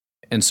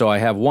 And so I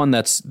have one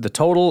that's the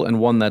total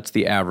and one that's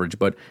the average,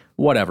 but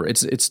whatever.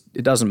 It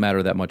doesn't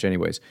matter that much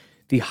anyways.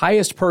 The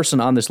highest person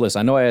on this list,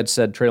 I know I had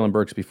said Treylon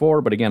Burks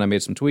before, but again, I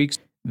made some tweaks.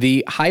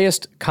 The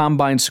highest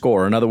combine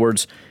score, in other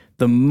words,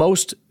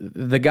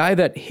 the guy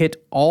that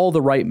hit all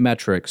the right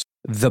metrics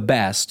the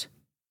best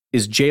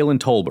is Jalen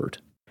Tolbert.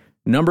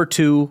 Number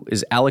 2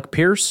 is Alec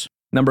Pierce.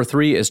 Number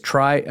 3 is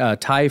Ty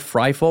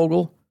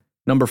Freifogel.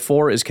 Number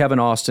 4 is Kevin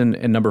Austin,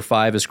 and number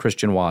 5 is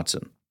Christian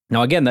Watson.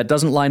 Now, again, that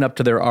doesn't line up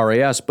to their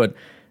RAS, but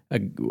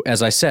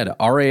as I said,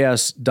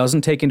 RAS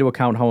doesn't take into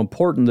account how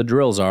important the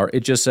drills are. It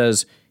just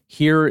says,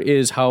 here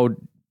is how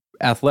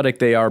athletic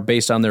they are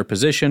based on their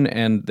position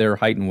and their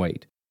height and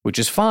weight, which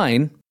is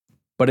fine,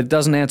 but it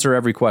doesn't answer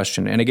every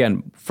question. And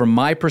again, from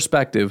my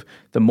perspective,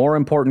 the more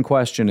important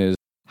question is,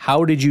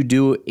 how did you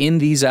do in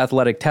these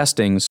athletic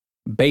testings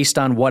based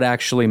on what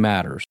actually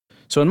matters?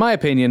 So in my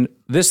opinion,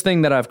 this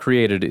thing that I've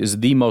created is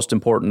the most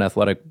important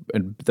athletic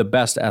and the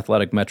best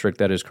athletic metric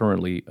that is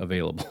currently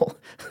available.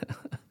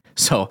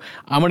 So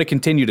I'm going to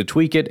continue to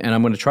tweak it, and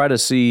I'm going to try to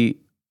see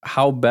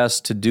how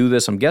best to do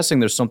this. I'm guessing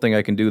there's something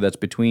I can do that's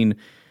between,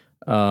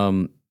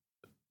 sum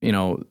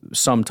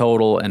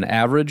total and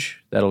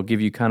average. That'll give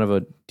you kind of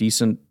a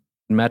decent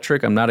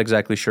metric. I'm not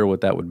exactly sure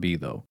what that would be,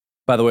 though.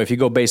 By the way, if you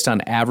go based on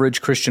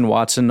average, Christian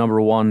Watson,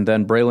 number 1,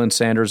 then Braylon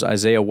Sanders,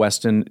 Isaiah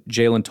Weston,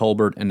 Jalen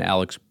Tolbert, and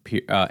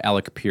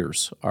Alec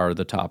Pierce are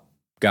the top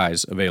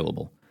guys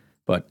available.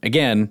 But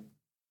again,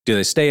 do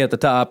they stay at the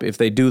top if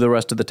they do the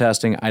rest of the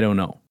testing? I don't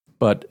know.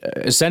 But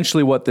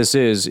essentially what this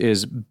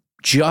is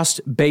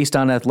just based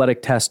on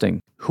athletic testing,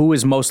 who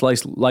is most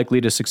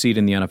likely to succeed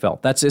in the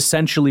NFL. That's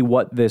essentially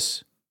what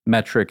this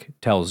metric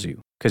tells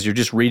you, because you're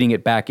just reading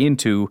it back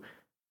into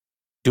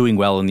doing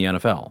well in the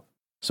NFL.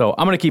 So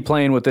I'm going to keep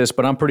playing with this,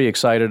 but I'm pretty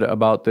excited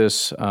about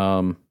this.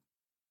 I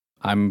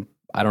don't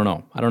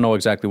know. I don't know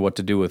exactly what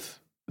to do with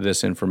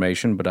this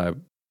information, but I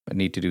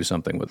need to do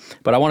something with.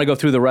 But I want to go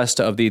through the rest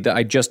of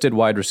I just did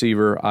wide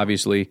receiver,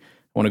 obviously.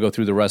 I want to go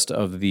through the rest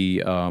of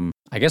the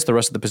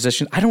the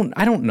position. I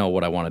don't know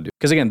what I want to do.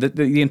 Because again,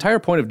 the entire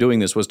point of doing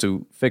this was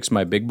to fix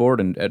my big board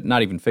and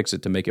not even fix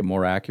it, to make it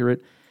more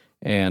accurate.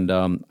 And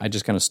I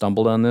just kind of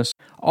stumbled on this.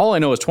 All I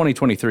know is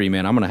 2023,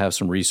 man, I'm going to have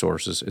some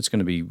resources. It's going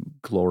to be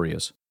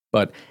glorious.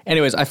 But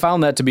anyways, I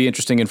found that to be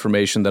interesting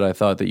information that I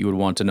thought that you would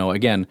want to know.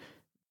 Again,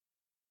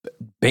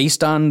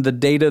 based on the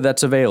data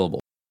that's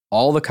available,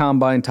 all the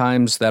combine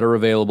times that are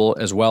available,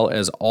 as well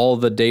as all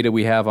the data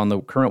we have on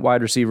the current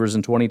wide receivers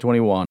in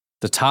 2021,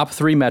 the top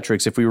 3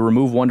 metrics, if we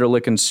remove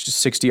Wonderlic and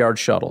 60-yard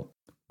shuttle,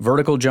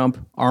 vertical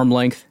jump, arm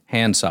length,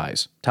 hand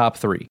size, top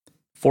 3.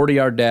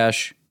 40-yard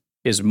dash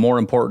is more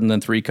important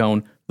than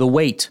 3-cone. The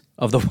weight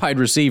of the wide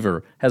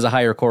receiver has a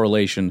higher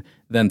correlation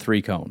than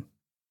 3-cone.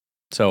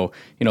 So,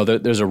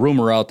 there's a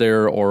rumor out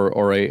there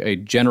or a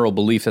general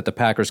belief that the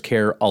Packers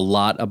care a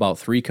lot about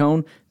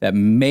 3-cone. That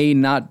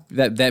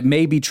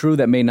may be true,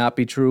 that may not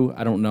be true.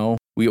 I don't know.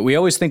 We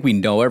always think we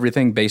know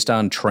everything based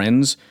on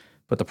trends,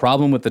 but the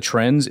problem with the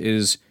trends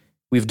is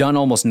we've done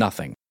almost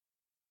nothing.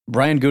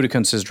 Brian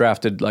Gutekunst has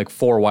drafted like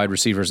 4 wide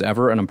receivers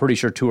ever, and I'm pretty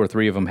sure 2 or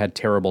 3 of them had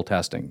terrible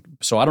testing.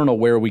 So I don't know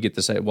where we get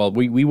to say, well,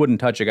 we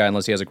wouldn't touch a guy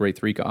unless he has a great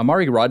 3-cone.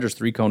 Amari Rodgers'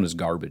 3-cone is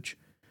garbage.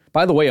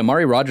 By the way,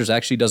 Amari Rodgers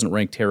actually doesn't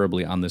rank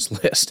terribly on this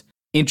list,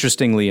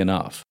 interestingly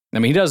enough. I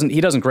mean,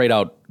 he doesn't grade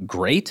out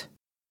great,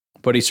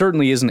 but he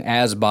certainly isn't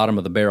as bottom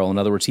of the barrel. In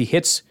other words, he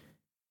hits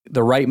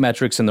the right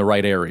metrics in the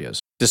right areas,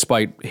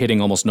 despite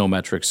hitting almost no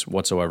metrics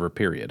whatsoever,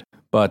 period.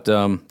 But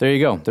there you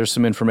go. There's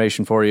some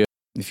information for you.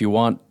 If you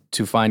want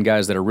to find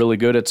guys that are really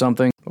good at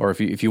something, or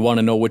if you want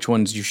to know which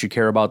ones you should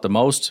care about the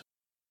most,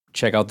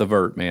 check out the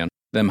vert, man.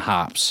 Them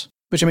hops.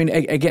 Which, I mean,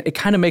 again, it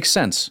kind of makes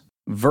sense.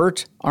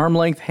 Vert, arm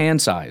length,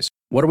 hand size.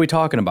 What are we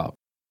talking about?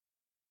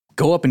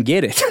 Go up and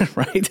get it,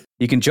 right?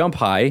 You can jump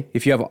high.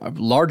 If you have a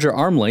larger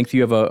arm length,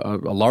 you have a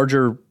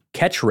larger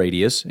catch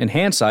radius, and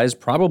hand size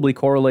probably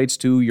correlates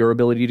to your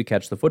ability to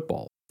catch the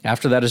football.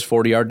 After that is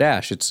 40-yard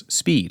dash. It's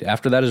speed.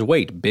 After that is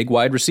weight. Big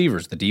wide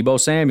receivers, the Deebo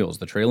Samuels,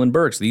 the Treylon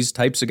Burks, these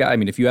types of guys. I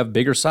mean, if you have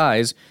bigger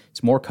size,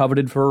 it's more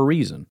coveted for a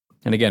reason.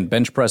 And again,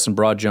 bench press and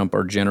broad jump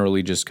are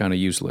generally just kind of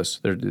useless.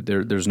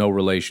 There's no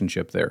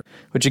relationship there.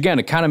 Which again,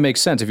 it kind of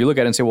makes sense. If you look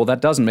at it and say, well,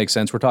 that doesn't make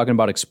sense. We're talking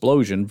about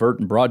explosion. Vert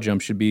and broad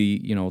jump should be,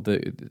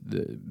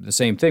 the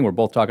same thing. We're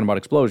both talking about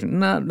explosion.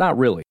 Not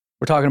really.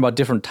 We're talking about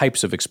different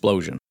types of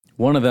explosion.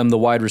 One of them the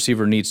wide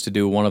receiver needs to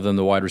do. One of them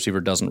the wide receiver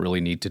doesn't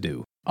really need to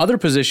do. Other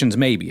positions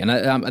maybe. And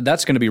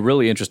that's going to be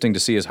really interesting to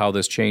see is how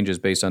this changes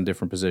based on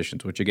different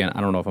positions, which again,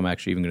 I don't know if I'm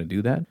actually even going to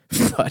do that,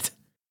 but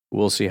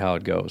we'll see how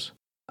it goes.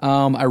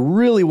 I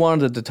really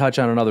wanted to touch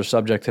on another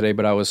subject today,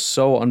 but I was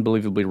so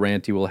unbelievably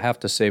ranty. We'll have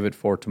to save it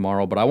for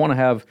tomorrow. But I want to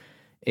have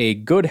a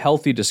good,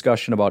 healthy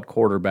discussion about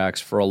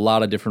quarterbacks for a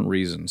lot of different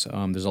reasons.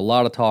 There's a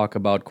lot of talk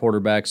about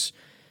quarterbacks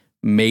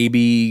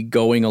maybe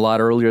going a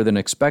lot earlier than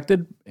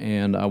expected,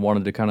 and I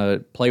wanted to kind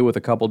of play with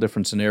a couple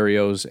different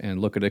scenarios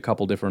and look at a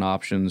couple different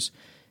options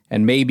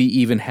and maybe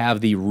even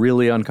have the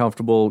really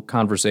uncomfortable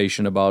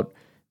conversation about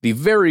the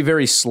very,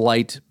 very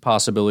slight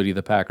possibility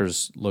the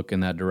Packers look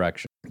in that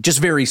direction. Just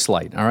very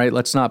slight, all right?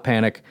 Let's not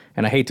panic,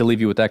 and I hate to leave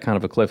you with that kind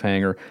of a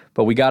cliffhanger,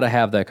 but we got to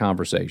have that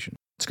conversation.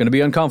 It's going to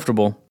be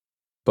uncomfortable,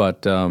 but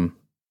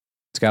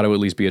it's got to at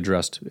least be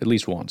addressed at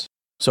least once.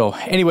 So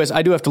anyways,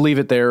 I do have to leave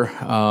it there.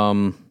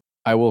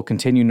 I will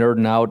continue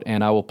nerding out,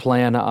 and I will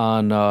plan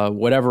on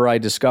whatever I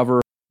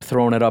discover,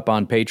 throwing it up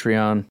on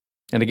Patreon.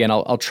 And again,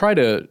 I'll try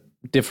to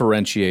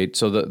differentiate.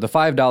 So the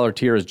 $5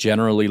 tier is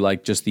generally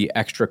like just the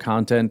extra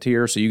content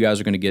tier, so you guys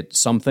are going to get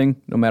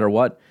something no matter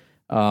what.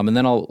 And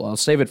then I'll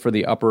save it for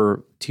the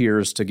upper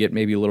tiers to get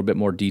maybe a little bit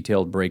more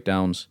detailed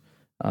breakdowns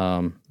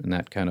and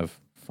that kind of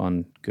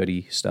fun,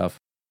 goody stuff.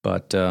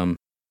 But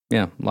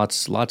yeah,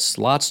 lots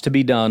to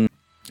be done,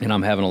 and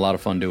I'm having a lot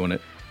of fun doing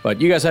it. But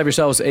you guys have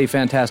yourselves a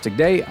fantastic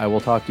day. I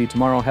will talk to you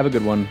tomorrow. Have a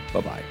good one.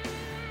 Bye-bye.